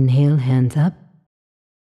 inhale, hands up.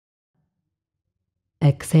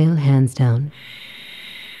 Exhale, hands down.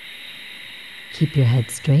 Keep your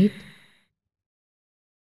head straight.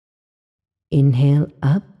 Inhale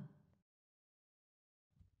up.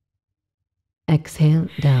 Exhale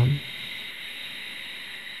down.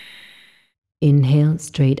 Inhale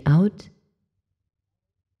straight out.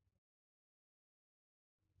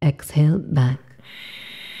 Exhale back.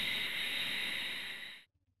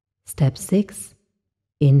 Step 6.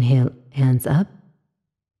 Inhale, hands up.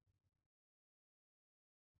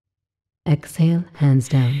 Exhale, hands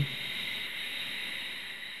down.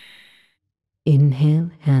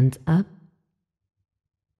 Inhale, hands up.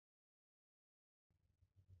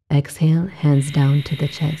 Exhale, hands down to the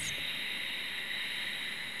chest.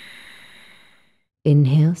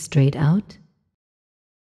 Inhale, straight out.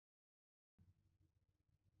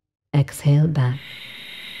 Exhale, back.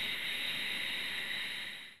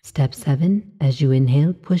 Step 7. As you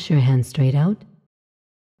inhale, push your hands straight out.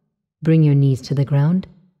 Bring your knees to the ground.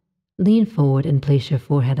 Lean forward and place your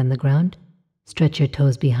forehead on the ground. Stretch your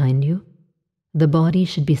toes behind you. The body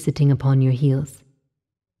should be sitting upon your heels.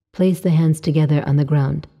 Place the hands together on the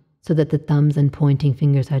ground so that the thumbs and pointing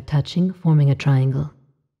fingers are touching, forming a triangle.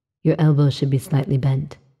 Your elbows should be slightly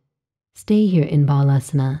bent. Stay here in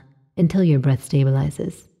Balasana until your breath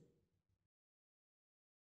stabilizes.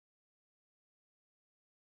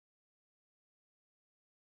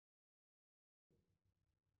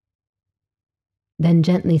 Then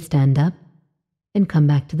gently stand up and come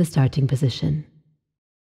back to the starting position.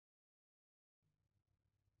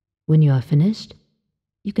 When you are finished,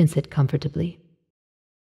 you can sit comfortably.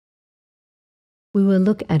 We will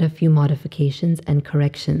look at a few modifications and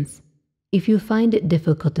corrections. If you find it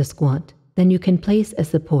difficult to squat, then you can place a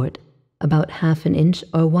support about 1/2 inch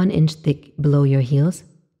or 1 inch thick below your heels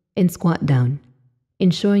and squat down,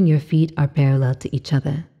 ensuring your feet are parallel to each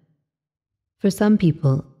other. For some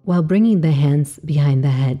people, while bringing the hands behind the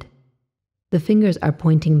head, the fingers are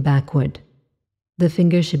pointing backward. The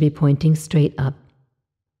fingers should be pointing straight up.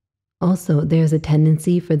 Also, there is a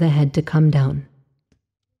tendency for the head to come down.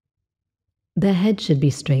 The head should be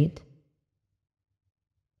straight.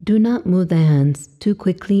 Do not move the hands too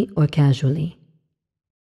quickly or casually.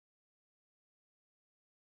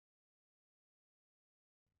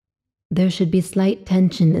 There should be slight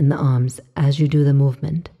tension in the arms as you do the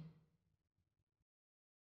movement.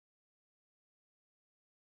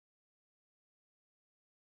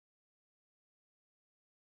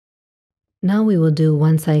 Now we will do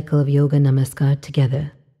one cycle of Yoga Namaskar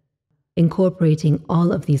together, incorporating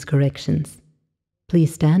all of these corrections.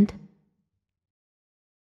 Please stand.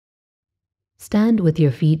 Stand with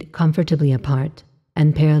your feet comfortably apart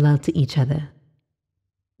and parallel to each other.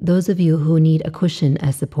 Those of you who need a cushion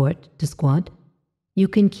as support to squat, you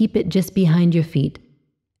can keep it just behind your feet,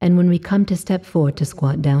 and when we come to step 4 to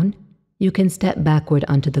squat down, you can step backward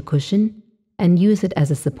onto the cushion and use it as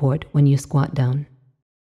a support when you squat down.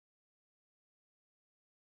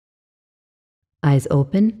 Eyes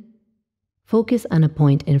open. Focus on a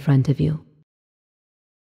point in front of you.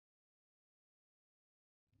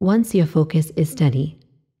 Once your focus is steady,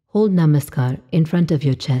 hold Namaskar in front of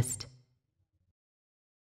your chest.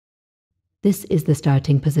 This is the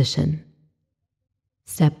starting position.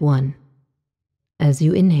 Step 1. As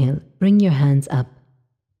you inhale, bring your hands up.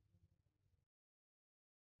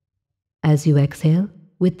 As you exhale,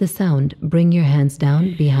 with the sound, bring your hands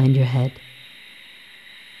down behind your head.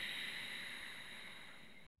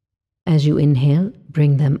 As you inhale,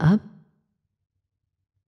 bring them up.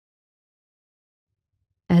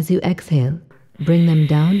 As you exhale, bring them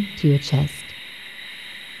down to your chest.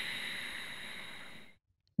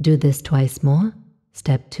 Do this twice more.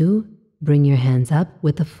 Step 2, bring your hands up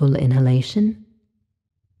with a full inhalation.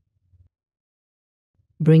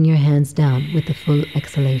 Bring your hands down with a full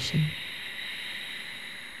exhalation.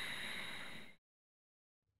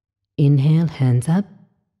 Inhale, hands up.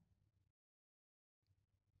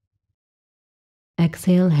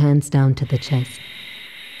 Exhale, hands down to the chest.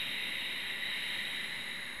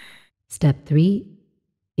 Step 3,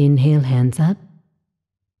 inhale, hands up.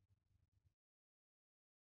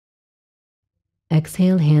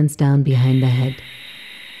 Exhale, hands down behind the head.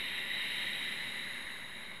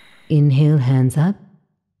 Inhale, hands up.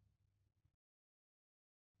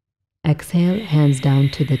 Exhale, hands down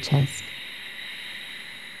to the chest.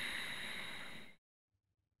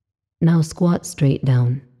 Now squat straight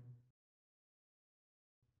down.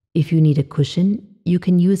 If you need a cushion, you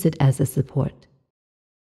can use it as a support.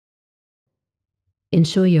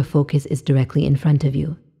 Ensure your focus is directly in front of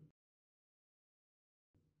you.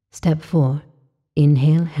 Step 4.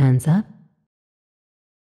 Inhale, hands up.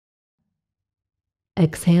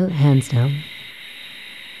 Exhale, hands down.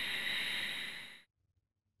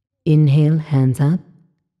 Inhale, hands up.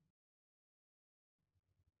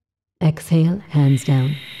 Exhale, hands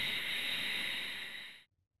down.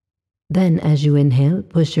 Then, as you inhale,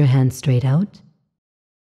 push your hands straight out.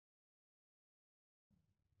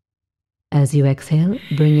 As you exhale,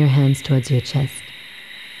 bring your hands towards your chest.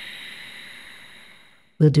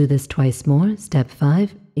 We'll do this twice more. Step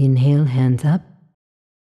 5, inhale, hands up.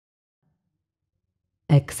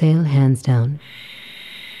 Exhale, hands down.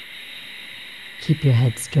 Keep your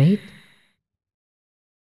head straight.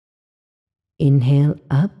 Inhale,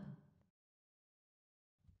 up.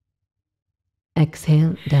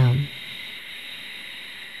 Exhale, down.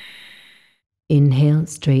 Inhale,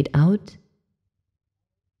 straight out.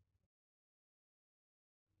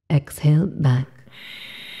 Exhale, back.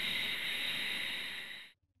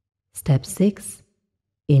 Step 6,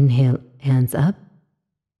 inhale, hands up.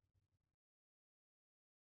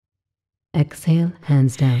 Exhale,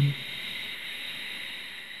 hands down.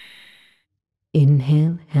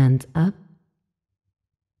 Inhale, hands up.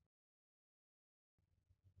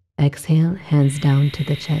 Exhale, hands down to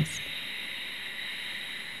the chest.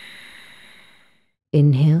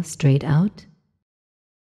 Inhale, straight out.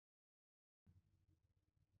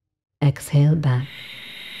 Exhale, back.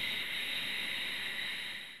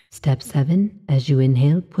 Step 7, as you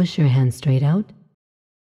inhale, push your hands straight out.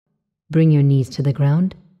 Bring your knees to the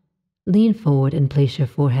ground. Lean forward and place your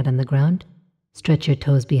forehead on the ground. Stretch your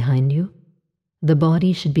toes behind you. The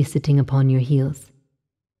body should be sitting upon your heels.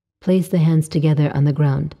 Place the hands together on the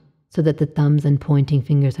ground so that the thumbs and pointing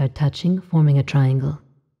fingers are touching, forming a triangle.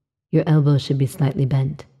 Your elbows should be slightly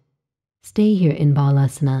bent. Stay here in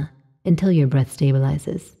Balasana until your breath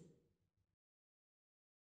stabilizes.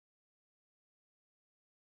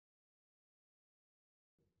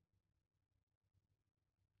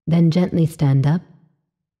 Then gently stand up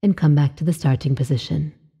and come back to the starting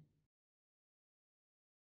position.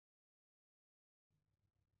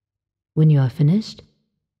 When you are finished,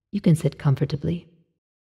 you can sit comfortably.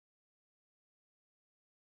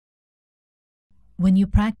 When you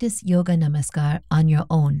practice Yoga Namaskar on your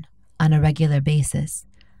own, on a regular basis,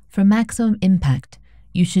 for maximum impact,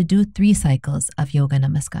 you should do 3 cycles of Yoga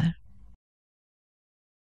Namaskar.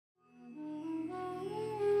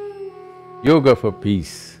 Yoga for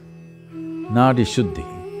peace, Nadi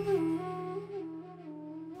Shuddhi.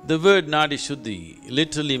 The word Nadi Shuddhi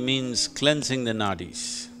literally means cleansing the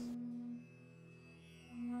nadis.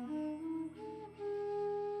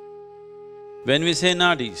 When we say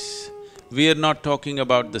nadis, we are not talking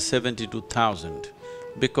about the 72,000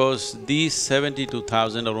 because these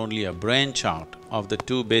 72,000 are only a branch out of the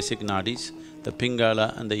 2 basic nadis, the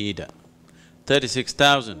Pingala and the Ida.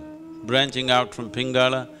 36,000 branching out from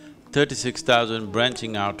Pingala, 36,000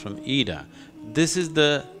 branching out from Ida. This is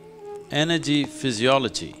the energy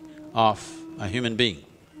physiology of a human being.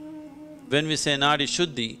 When we say Nadi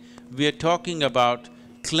Shuddhi, we are talking about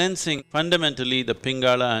cleansing fundamentally the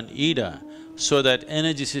Pingala and Ida so that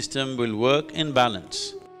energy system will work in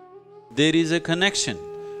balance. There is a connection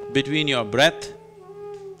between your breath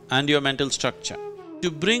and your mental structure.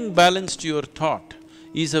 To bring balance to your thought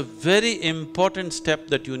is a very important step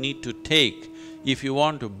that you need to take if you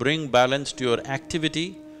want to bring balance to your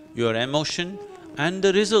activity, your emotion and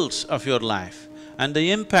the results of your life and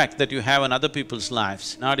the impact that you have on other people's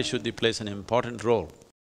lives. Nadi Shuddhi plays an important role.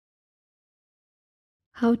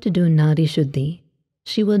 How to do Nadi Shuddhi?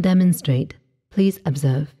 She will demonstrate. Please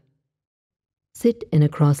observe. Sit in a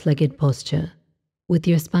cross-legged posture with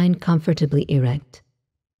your spine comfortably erect,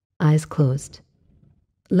 eyes closed.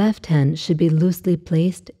 Left hand should be loosely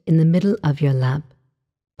placed in the middle of your lap,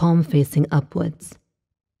 palm facing upwards.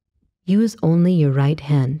 Use only your right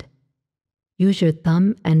hand. Use your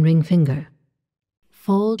thumb and ring finger.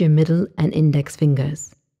 Fold your middle and index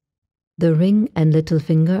fingers. The ring and little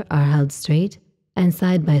finger are held straight and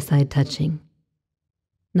side by side touching.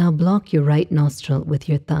 Now block your right nostril with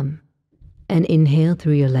your thumb and inhale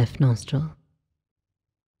through your left nostril.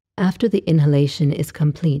 After the inhalation is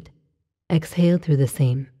complete, exhale through the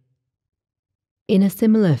same. In a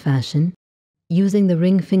similar fashion, using the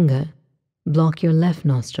ring finger, block your left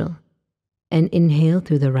nostril and inhale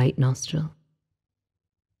through the right nostril.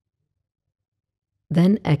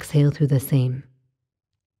 Then exhale through the same.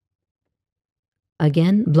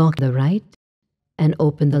 Again, block the right and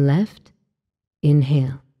open the left.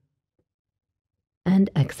 Inhale and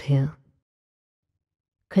exhale.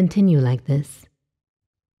 Continue like this.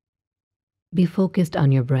 Be focused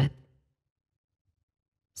on your breath.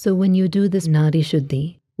 So when you do this Nadi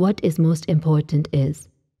Shuddhi, what is most important is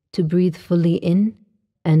to breathe fully in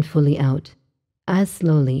and fully out, as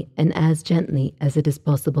slowly and as gently as it is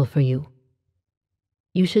possible for you.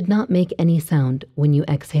 You should not make any sound when you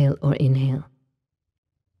exhale or inhale.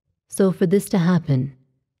 So for this to happen,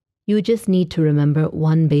 you just need to remember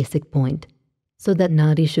one basic point, so that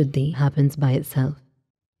Nadi Shuddhi happens by itself.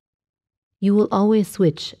 You will always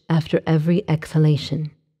switch after every exhalation.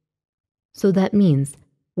 So that means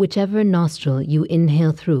whichever nostril you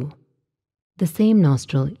inhale through, the same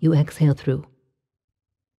nostril you exhale through.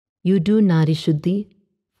 You do Nadi Shuddhi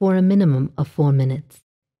for a minimum of 4 minutes.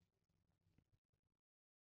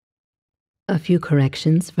 A few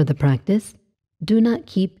corrections for the practice. Do not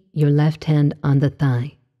keep your left hand on the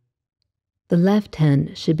thigh. The left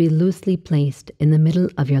hand should be loosely placed in the middle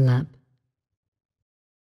of your lap.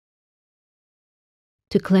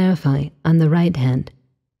 To clarify, on the right hand,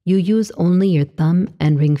 you use only your thumb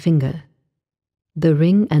and ring finger. The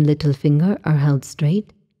ring and little finger are held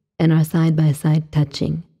straight and are side by side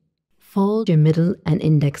touching. Fold your middle and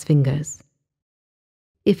index fingers.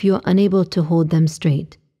 If you are unable to hold them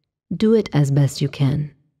straight, do it as best you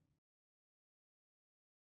can.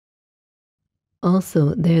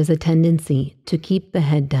 Also, there is a tendency to keep the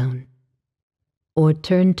head down or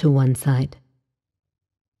turn to one side.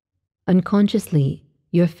 Unconsciously,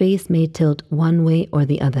 your face may tilt one way or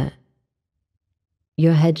the other.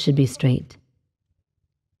 Your head should be straight.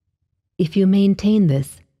 If you maintain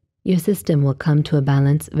this, your system will come to a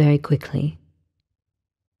balance very quickly.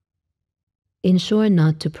 Ensure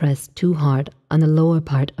not to press too hard on the lower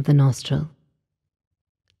part of the nostril.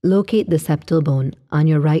 Locate the septal bone on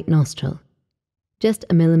your right nostril, just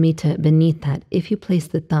a millimeter beneath that. If you place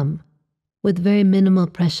the thumb, with very minimal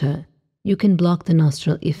pressure, you can block the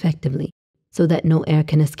nostril effectively so that no air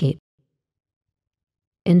can escape.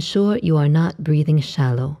 Ensure you are not breathing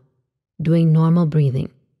shallow, doing normal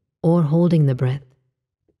breathing, or holding the breath.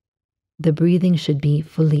 The breathing should be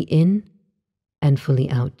fully in and fully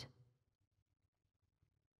out.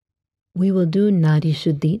 We will do Nadi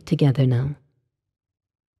Shuddhi together now.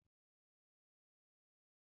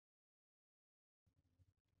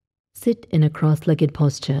 Sit in a cross-legged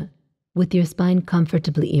posture with your spine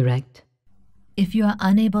comfortably erect. If you are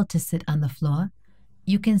unable to sit on the floor,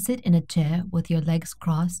 you can sit in a chair with your legs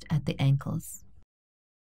crossed at the ankles.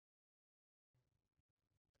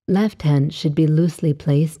 Left hand should be loosely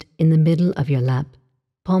placed in the middle of your lap,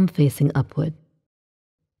 palm facing upward.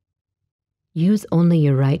 Use only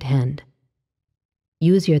your right hand.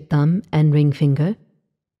 Use your thumb and ring finger.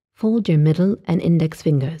 Fold your middle and index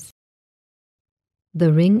fingers.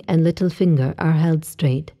 The ring and little finger are held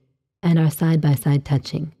straight and are side by side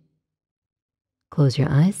touching. Close your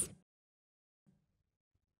eyes.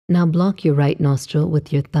 Now block your right nostril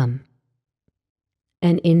with your thumb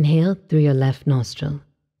and inhale through your left nostril.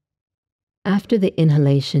 After the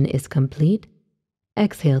inhalation is complete,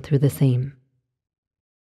 exhale through the same.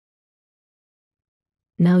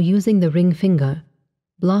 Now using the ring finger,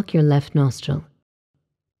 block your left nostril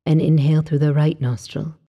and inhale through the right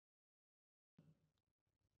nostril.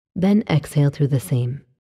 Then exhale through the same.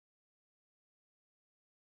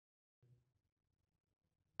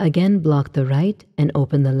 Again, block the right and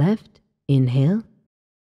open the left. Inhale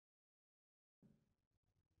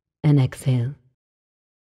and exhale.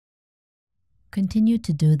 Continue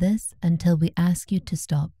to do this until we ask you to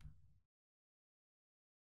stop.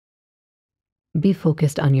 Be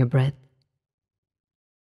focused on your breath.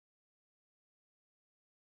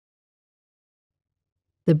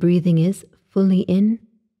 The breathing is fully in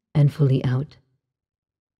and fully out.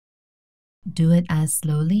 Do it as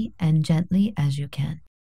slowly and gently as you can.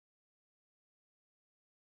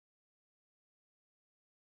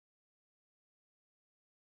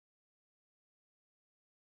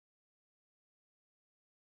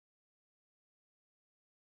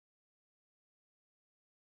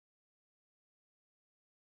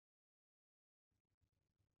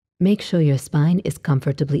 Make sure your spine is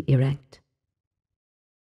comfortably erect.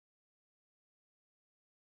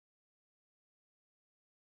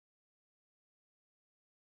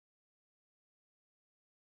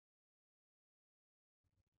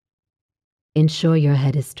 Ensure your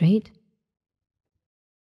head is straight.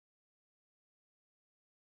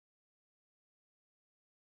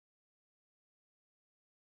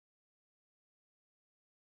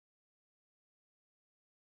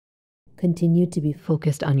 Continue to be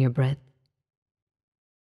focused on your breath.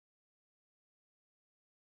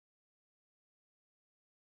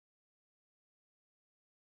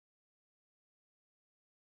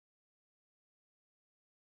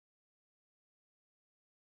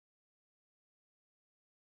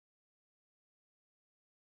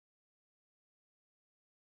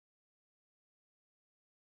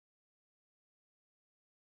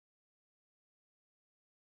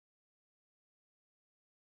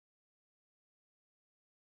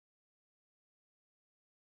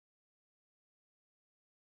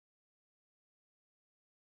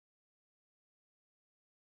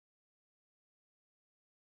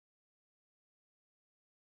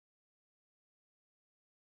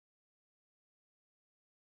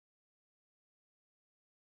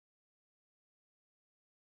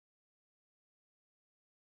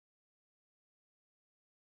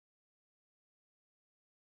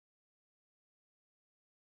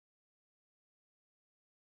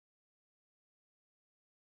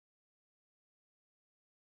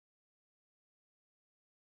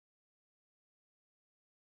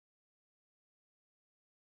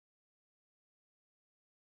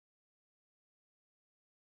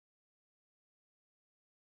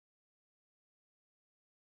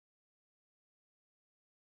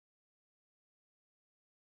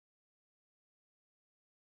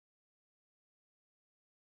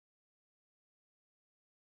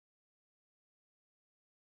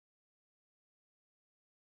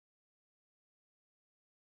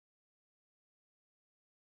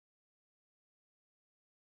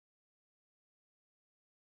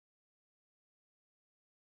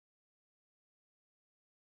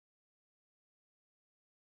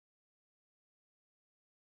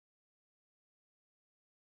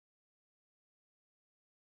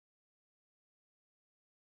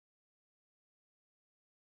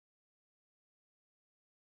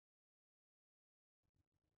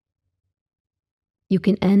 You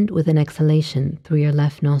can end with an exhalation through your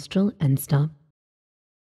left nostril and stop.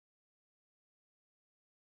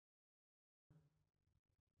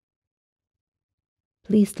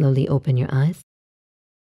 Please slowly open your eyes.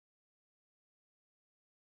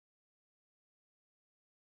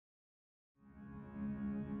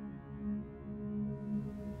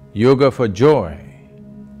 Yoga for joy,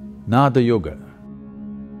 Nada Yoga.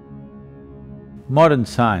 Modern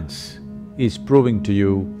science is proving to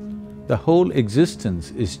you the whole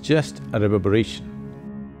existence is just a reverberation.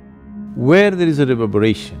 Where there is a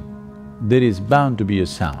reverberation, there is bound to be a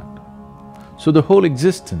sound. So the whole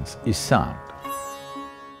existence is sound.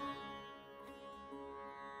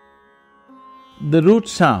 The root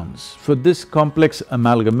sounds for this complex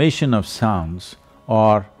amalgamation of sounds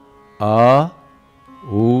are a,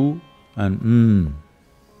 oo and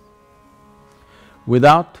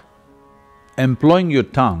Without employing your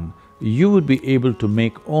tongue, you would be able to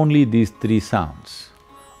make only these three sounds,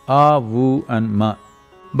 a, woo and ma.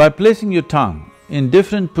 By placing your tongue in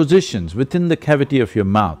different positions within the cavity of your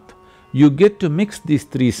mouth, you get to mix these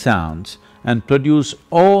three sounds and produce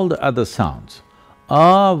all the other sounds.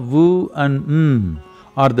 A, woo and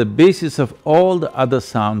are the basis of all the other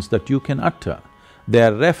sounds that you can utter. They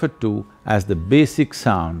are referred to as the basic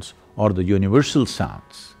sounds or the universal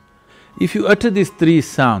sounds. If you utter these three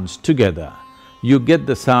sounds together, you get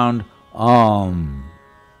the sound Om.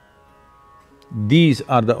 These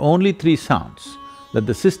are the only three sounds that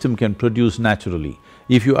the system can produce naturally.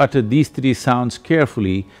 If you utter these three sounds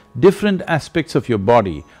carefully, different aspects of your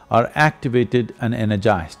body are activated and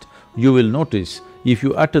energized. You will notice if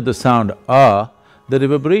you utter the sound A, the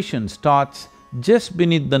reverberation starts just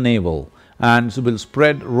beneath the navel and will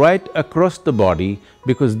spread right across the body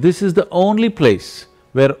because this is the only place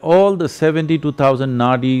where all the 72,000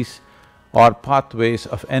 nadis or pathways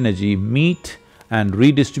of energy meet and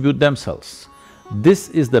redistribute themselves. This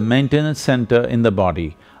is the maintenance center in the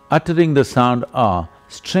body. Uttering the sound A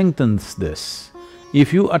strengthens this.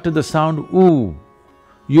 If you utter the sound oo,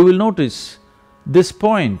 you will notice this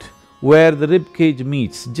point where the rib cage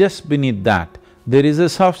meets, just beneath that, there is a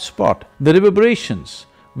soft spot. The reverberations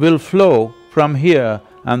will flow from here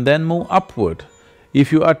and then move upward.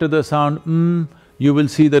 If you utter the sound you will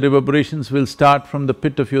see the reverberations will start from the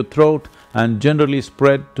pit of your throat and generally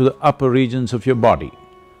spread to the upper regions of your body.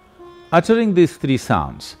 Uttering these three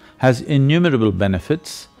sounds has innumerable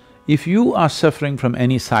benefits. If you are suffering from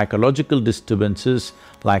any psychological disturbances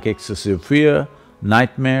like excessive fear,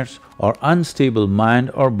 nightmares or unstable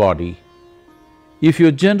mind or body, if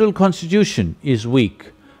your general constitution is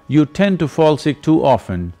weak, you tend to fall sick too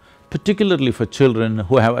often, particularly for children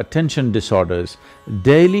who have attention disorders,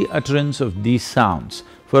 daily utterance of these sounds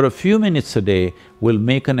for a few minutes a day will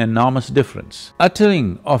make an enormous difference.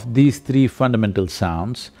 Uttering of these three fundamental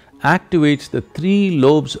sounds activates the three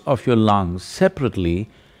lobes of your lungs separately,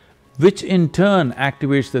 which in turn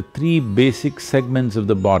activates the three basic segments of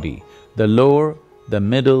the body, the lower, the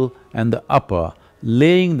middle and the upper,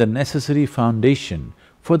 laying the necessary foundation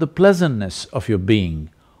for the pleasantness of your being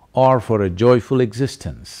or for a joyful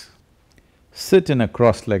existence. Sit in a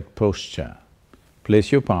cross-legged posture.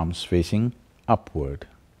 Place your palms facing upward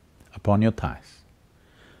upon your thighs.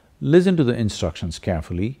 Listen to the instructions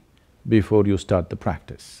carefully before you start the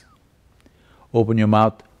practice. Open your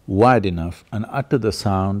mouth wide enough and utter the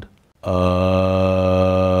sound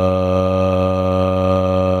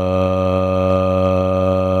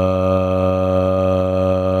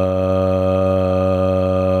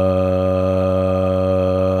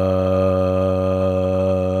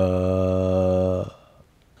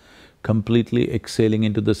completely exhaling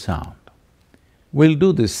into the sound. We'll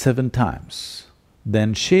do this 7 times.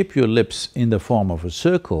 Then shape your lips in the form of a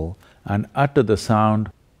circle and utter the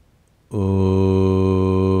sound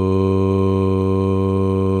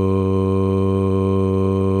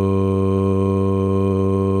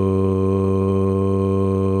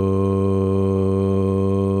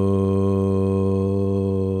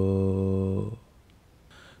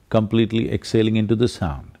completely exhaling into the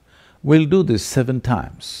sound. We'll do this 7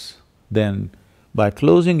 times. Then, by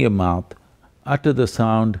closing your mouth, utter the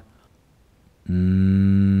sound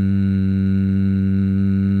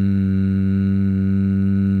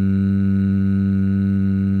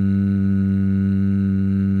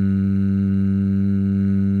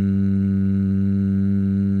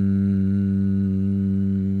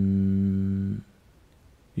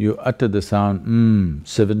You utter the sound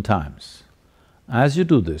 7 times. As you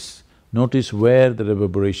do this, notice where the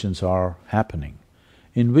reverberations are happening,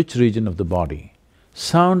 in which region of the body.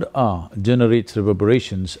 Sound A generates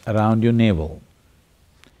reverberations around your navel.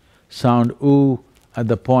 Sound oo at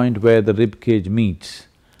the point where the rib cage meets,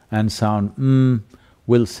 and sound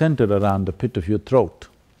will center around the pit of your throat.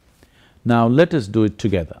 Now let us do it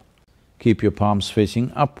together. Keep your palms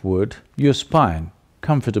facing upward, your spine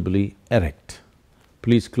comfortably erect.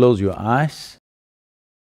 Please close your eyes.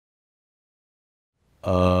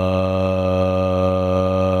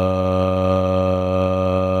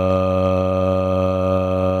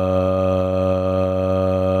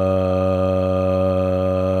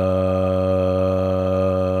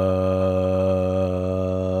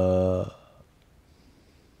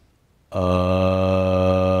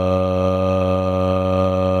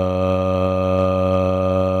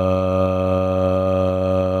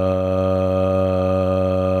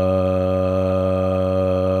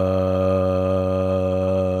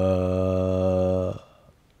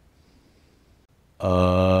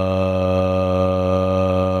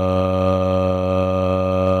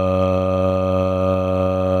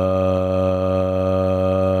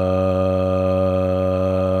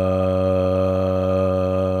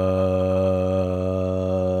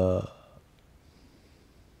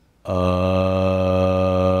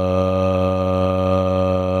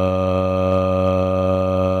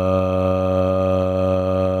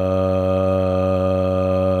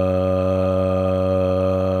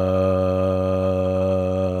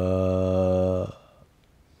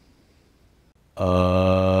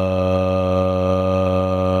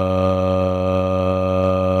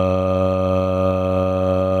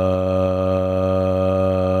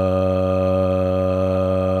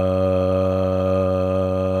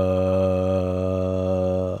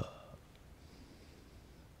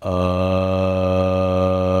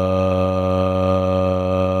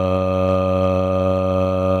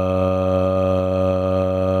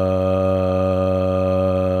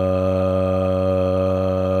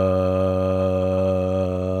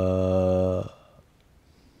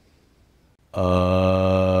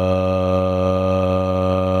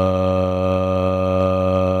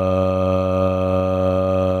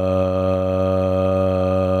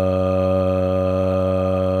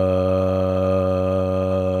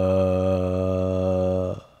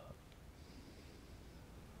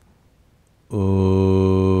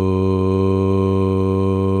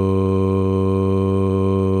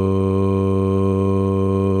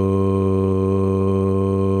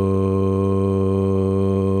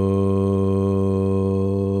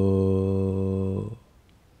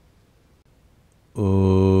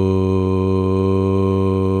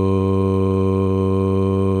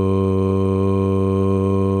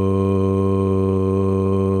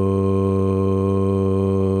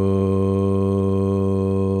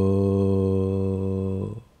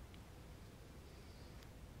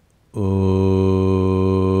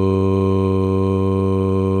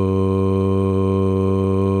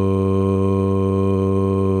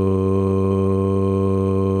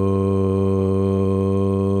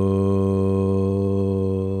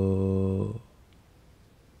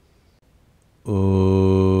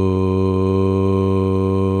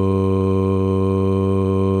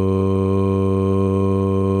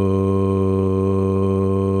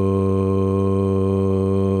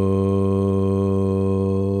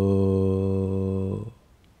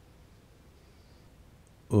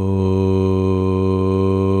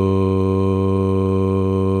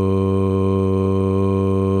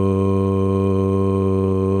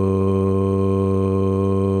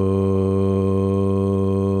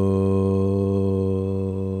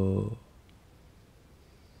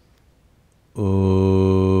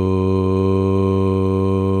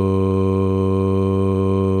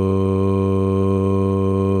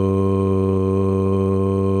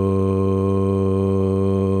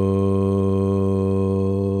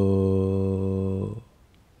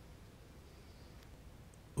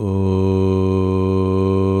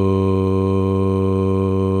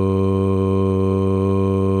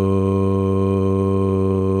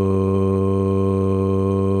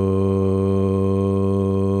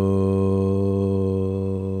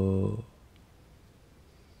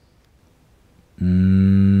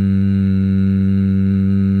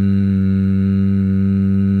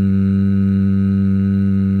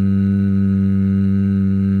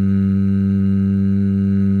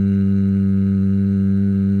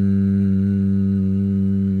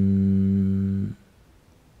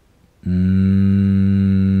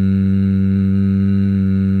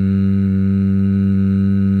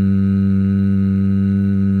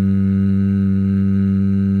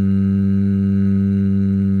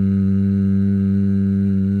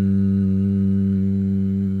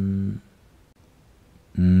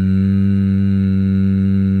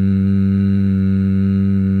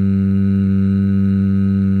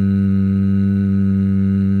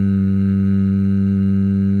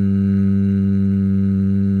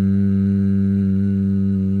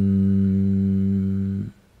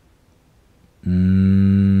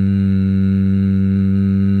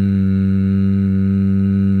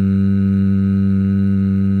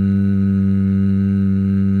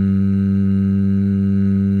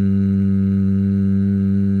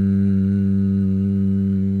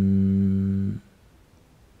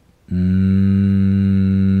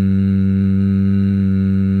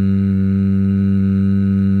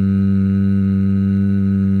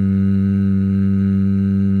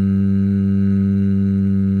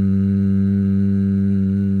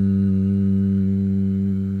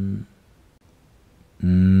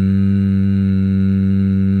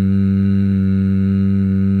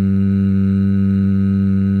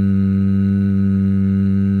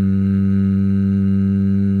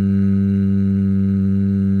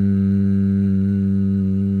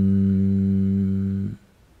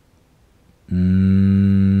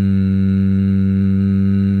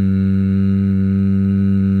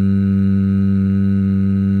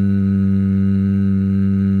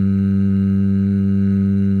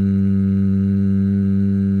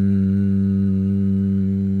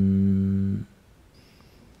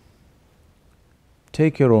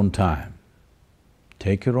 Take your own time.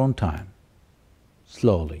 Take your own time.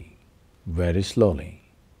 Slowly, very slowly,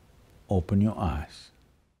 open your eyes.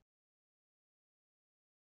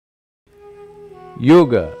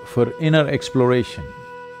 Yoga for inner exploration,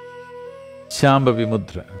 Shambhavi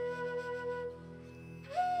Mudra.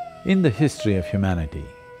 In the history of humanity,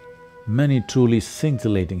 many truly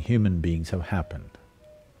scintillating human beings have happened.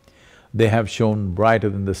 They have shone brighter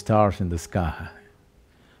than the stars in the sky.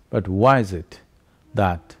 But why is it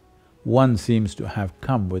that one seems to have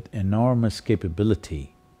come with enormous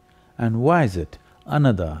capability, and why is it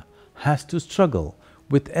another has to struggle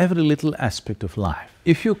with every little aspect of life?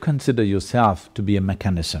 If you consider yourself to be a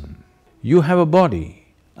mechanism, you have a body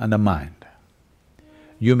and a mind.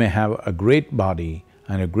 You may have a great body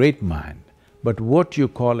and a great mind, but what you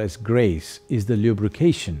call as grace is the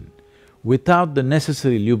lubrication. Without the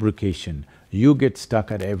necessary lubrication, you get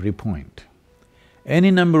stuck at every point.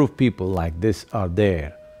 Any number of people like this are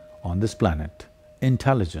there on this planet,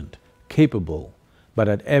 intelligent, capable, but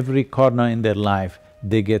at every corner in their life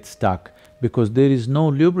they get stuck because there is no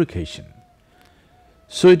lubrication.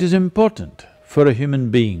 So it is important for a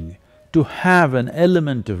human being to have an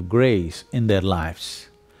element of grace in their lives.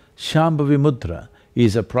 Shambhavi Mudra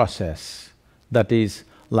is a process that is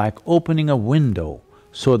like opening a window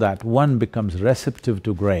so that one becomes receptive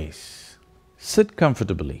to grace. Sit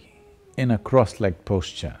comfortably in a cross-legged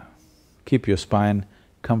posture. Keep your spine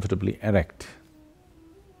comfortably erect.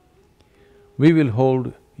 We will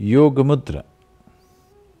hold Yoga Mudra.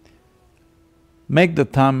 Make the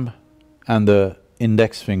thumb and the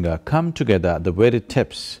index finger come together at the very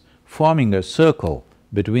tips, forming a circle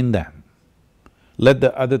between them. Let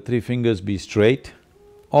the other three fingers be straight,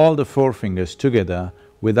 all the four fingers together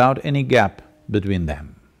without any gap between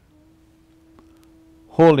them.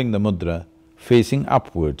 Holding the mudra facing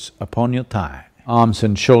upwards upon your thigh, arms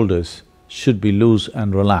and shoulders should be loose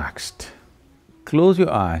and relaxed. Close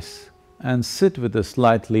your eyes and sit with a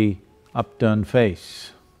slightly upturned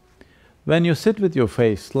face. When you sit with your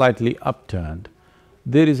face slightly upturned,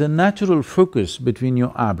 there is a natural focus between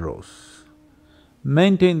your eyebrows.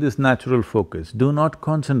 Maintain this natural focus, do not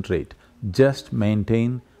concentrate, just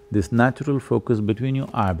maintain this natural focus between your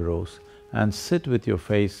eyebrows and sit with your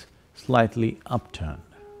face slightly upturned,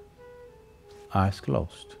 eyes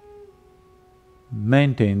closed.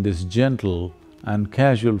 Maintain this gentle and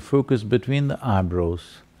casual focus between the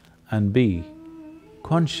eyebrows and be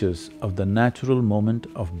conscious of the natural moment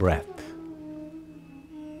of breath.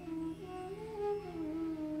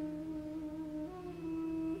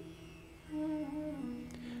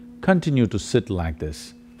 Continue to sit like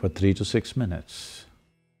this for 3 to 6 minutes.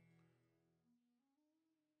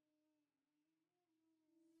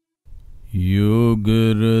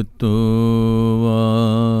 Yogarato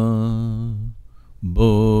va,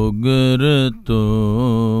 bhogarato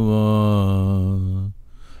va,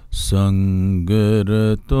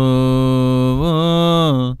 sangarato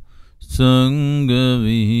va,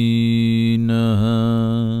 sangavihinaha.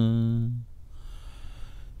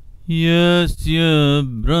 Yasya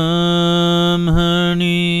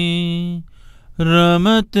brahmani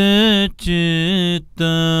ramate chittam,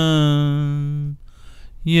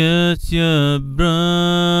 yasya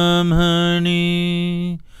brahmani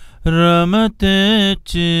ramate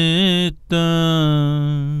chittam,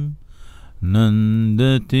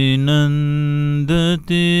 nandati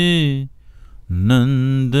nandati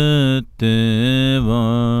nandate va,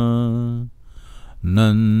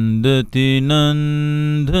 nandati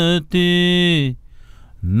nandati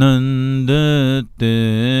nandate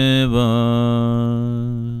va.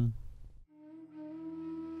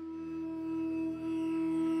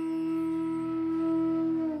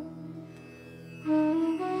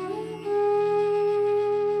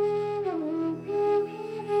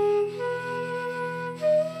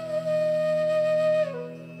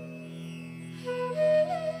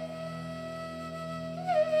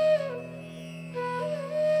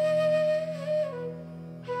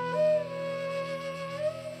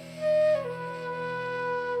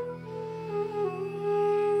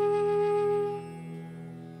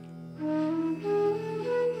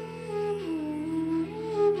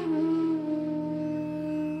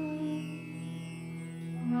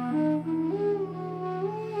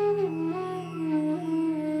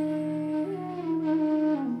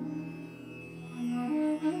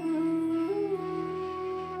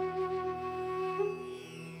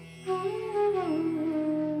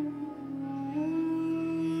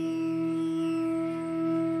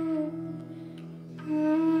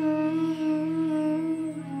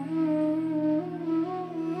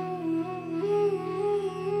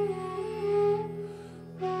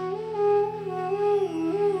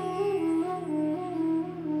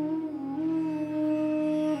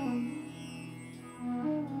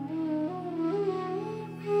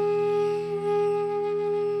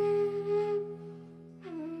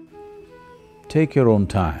 Take your own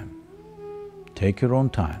time. Take your own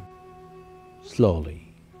time.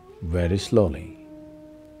 Slowly, very slowly,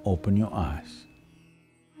 open your eyes.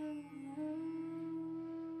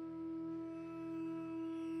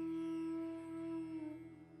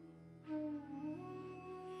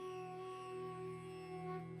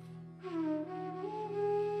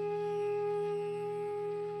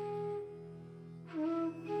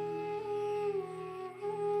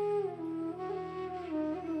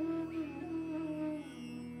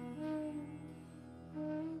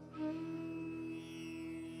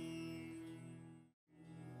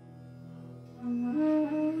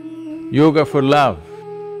 Yoga for love,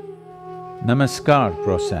 Namaskar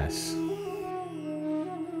process.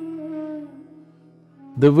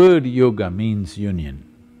 The word yoga means union,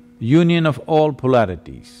 union of all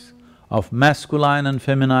polarities, of masculine and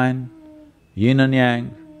feminine, yin and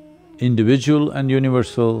yang, individual and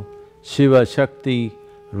universal, Shiva, Shakti,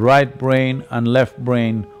 right brain and left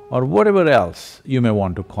brain, or whatever else you may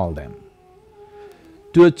want to call them.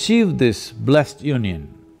 To achieve this blessed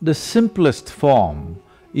union, the simplest form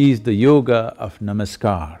is the yoga of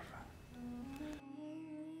Namaskar.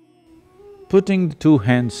 Putting the two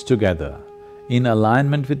hands together in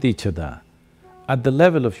alignment with each other at the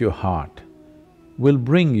level of your heart will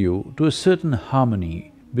bring you to a certain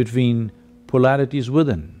harmony between polarities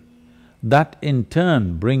within. That in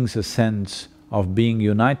turn brings a sense of being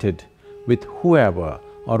united with whoever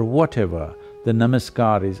or whatever the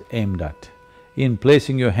Namaskar is aimed at. In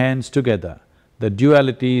placing your hands together, the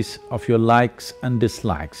dualities of your likes and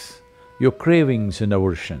dislikes, your cravings and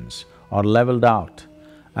aversions are leveled out,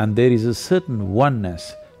 and there is a certain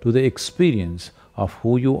oneness to the experience of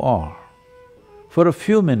who you are. For a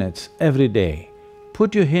few minutes every day,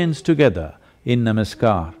 put your hands together in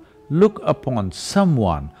Namaskar, look upon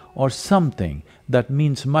someone or something that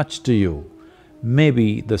means much to you.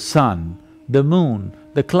 Maybe the sun, the moon,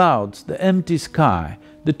 the clouds, the empty sky,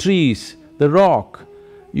 the trees, the rock,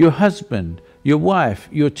 your husband, your wife,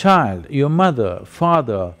 your child, your mother,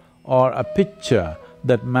 father, or a picture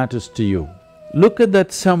that matters to you. Look at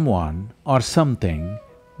that someone or something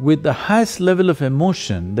with the highest level of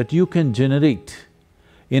emotion that you can generate.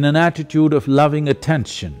 In an attitude of loving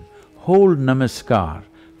attention, hold Namaskar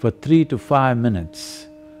for 3 to 5 minutes.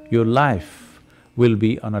 Your life will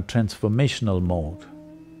be on a transformational mode.